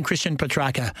 Bontempelli and Christian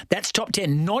Petrarca. That's top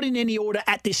 10. Not in any order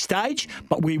at this stage,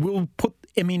 but we will put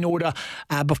them in order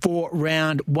before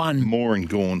round one. Moore and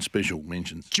Gawn special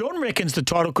mentions. John reckons the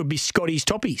title could be Scotty's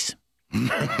Toppies.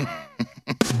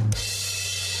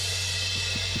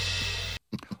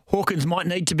 Hawkins might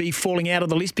need to be falling out of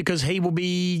the list because he will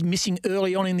be missing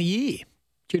early on in the year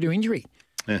due to injury.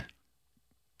 Yeah.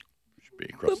 Should be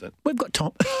across that. We've got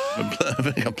time.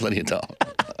 We've got plenty of time.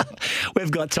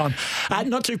 We've got time.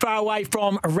 Not too far away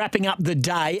from wrapping up the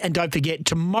day. And don't forget,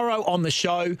 tomorrow on the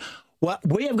show,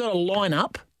 we have got a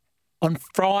lineup on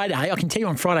Friday. I can tell you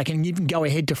on Friday, I can even go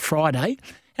ahead to Friday.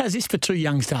 How's this for two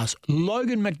young stars?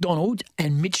 Logan McDonald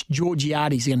and Mitch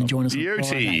Georgiades are going to join us on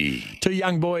Friday. Two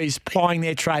young boys plying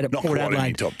their trade at Port Adelaide. Not quite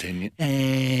in the top 10 yet.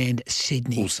 And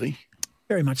Sydney. We'll see.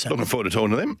 Very much so. Looking forward to talking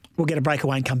to them. We'll get a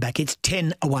breakaway and come back. It's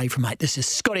 10 away from 8. This is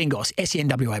Scotty and Goss,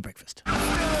 SENWA Breakfast.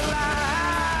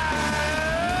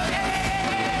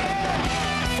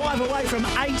 5 away from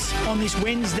 8 on this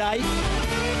Wednesday.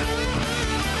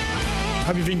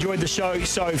 Hope you've enjoyed the show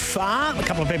so far. A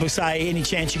couple of people say, any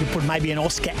chance you could put maybe an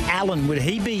Oscar Allen? Would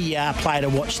he be a player to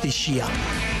watch this year?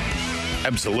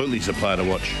 Absolutely, he's a player to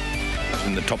watch.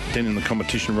 In the top 10 in the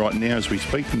competition right now as we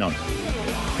speak, no.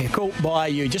 Yeah, cool. By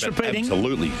you. Just repeating.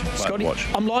 Absolutely. Scotty, watch.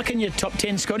 I'm liking your top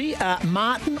 10, Scotty.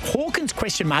 Martin Hawkins,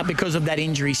 question mark, because of that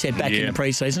injury setback in the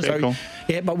pre-season. Yeah, cool.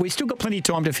 Yeah, but we've still got plenty of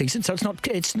time to fix it, so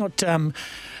it's not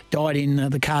died in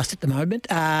the cast at the moment.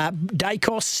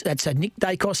 Dacos, that's Nick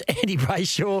Dacos, Andy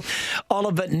Brayshaw,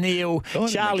 Oliver Neal,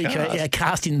 Charlie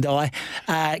cast in die,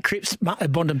 Cripps,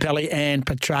 Bontempelli and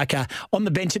Petrarca. On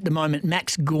the bench at the moment,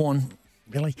 Max Gawn,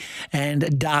 really,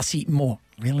 and Darcy Moore.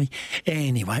 Really?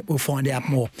 Anyway, we'll find out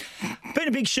more. Been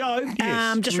a big show.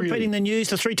 Yes, just really. repeating the news,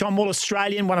 the 3-time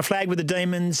All-Australian won a flag with the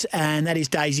Demons, and that is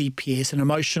Daisy Pearce, an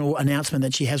emotional announcement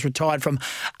that she has retired from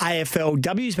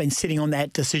AFLW. Has been sitting on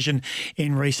that decision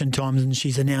in recent times, and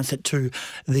she's announced it to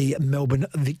the Melbourne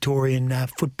Victorian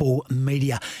football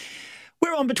media.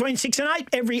 We're on between 6 and 8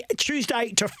 every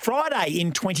Tuesday to Friday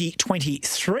in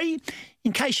 2023.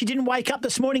 In case you didn't wake up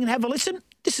this morning and have a listen,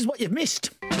 this is what you've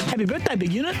missed. Happy birthday,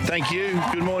 Big Unit. Thank you.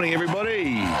 Good morning,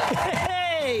 everybody.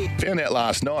 Hey! Found out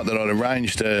last night that I'd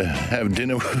arranged to have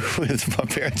dinner with my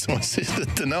parents and my sister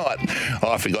tonight.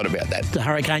 Oh, I forgot about that. The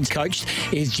Hurricanes coach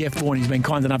is Jeff Vaughan. He's been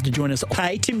kind enough to join us.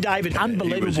 Hey, Tim David,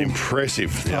 unbelievable. It was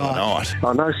impressive the other night.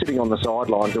 I know sitting on the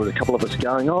sidelines, there was a couple of us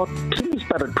going, Tim's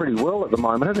batted pretty well at the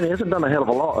moment, hasn't he? He hasn't done a hell of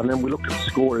a lot. And then we looked at the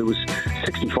score, it was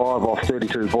 65 off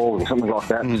 32 balls or something like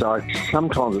that. So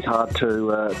sometimes it's hard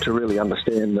to really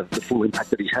understand the full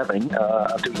impact that he's having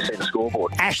until you see the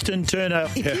scoreboard. Ashton Turner,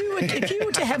 if you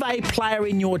were to have a player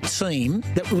in your team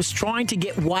that was trying to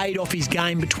get Wade off his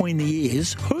game between the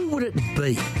ears, who would it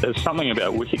be? There's something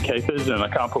about wicket keepers, and I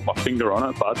can't put my finger on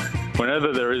it, but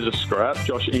whenever there is a scrap,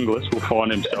 Josh Inglis will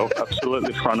find himself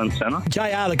absolutely front and centre.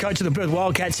 JR, the coach of the Perth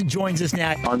Wildcats, joins us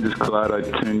now. I'm just glad I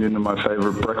tuned into my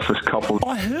favourite breakfast couple.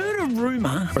 I heard a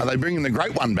rumour. Are they bringing the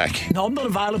great one back? No, I'm not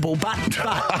available, but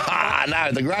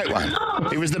no, the great one.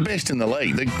 He was the best in the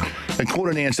league. The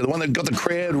court announcer, the one that got the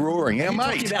crowd roaring. Our mate.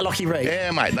 Talking about Lockie Reed.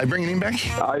 Yeah, mate. They bringing him back?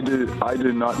 I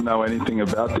do not know anything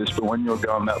about this, but when you were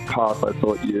going that path, I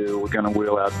thought you were going to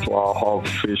wheel out Fly, Hog,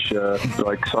 Fisher.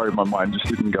 Sorry, my mind just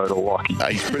didn't go to Lockie.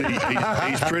 He's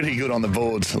pretty good on the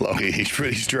boards, Lockie. He's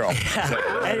pretty strong.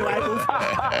 Anyway,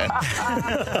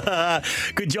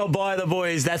 good job by the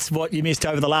boys. That's what you missed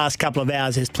over the last couple of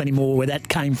hours. There's plenty more where that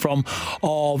came from,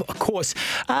 of course.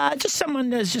 Just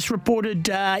someone has just reported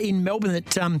in Melbourne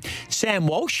that Sam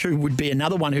Walsh, who would be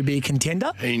another one who'd be a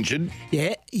contender. Injured.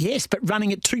 Yeah, yes, but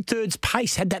running at 2/3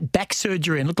 pace, had that back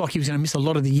surgery and looked like he was going to miss a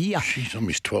lot of the year. Jeez, I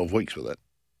missed 12 weeks with that.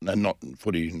 No, not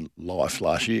footy life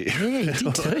last year. Yeah, you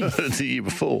did too. The year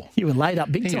before. You were laid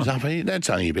up big time. That's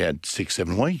only about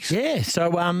 6-7 weeks. Yeah, so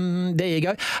there you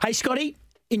go. Hey, Scotty,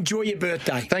 enjoy your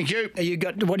birthday. Thank you. You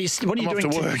got what are you doing? Off to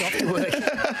work. Off to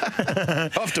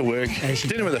work. Off to work.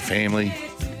 Dinner with the family.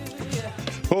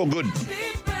 All good.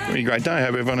 It'll be a great day. I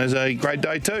hope everyone has a great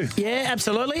day too. Yeah,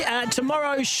 absolutely.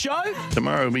 Tomorrow's show?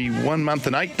 Tomorrow will be 1 month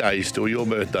and 8 days till your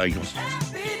birthday.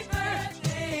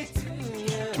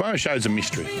 Tomorrow's show's a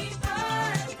mystery.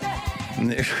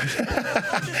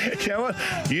 You know what?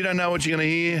 You don't know what you're going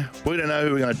to hear. We don't know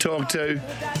who we're going to talk to.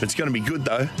 It's going to be good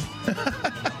though.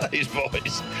 These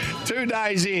boys. 2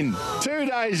 days in. 2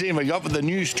 days in. We got with the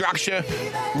new structure,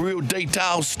 real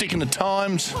details, sticking to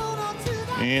times.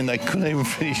 And they couldn't even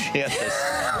finish out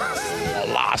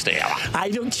the last hour.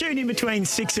 Hey, look, tune in between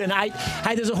 6 and 8.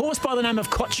 Hey, there's a horse by the name of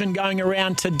Cochin going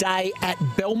around today at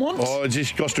Belmont. Oh, is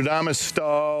this Gostradamus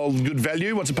style good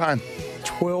value? What's it paying?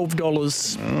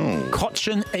 $12. Oh.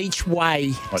 Cochin each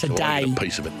way today. A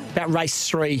piece of it. About race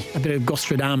 3. A bit of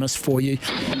Gostradamus for you.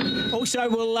 Also,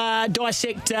 we'll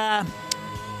dissect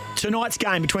tonight's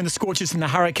game between the Scorchers and the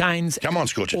Hurricanes. Come on,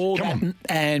 Scorchers. All Come that on.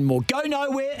 and more. Go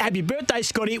nowhere. Happy birthday,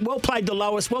 Scotty. Well played to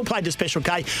Lois. Well played to Special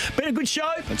K. Been a good show.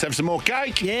 Let's have some more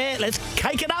cake. Yeah, let's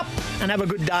cake it up and have a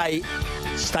good day.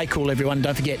 Stay cool, everyone.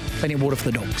 Don't forget, plenty of water for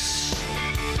the dogs.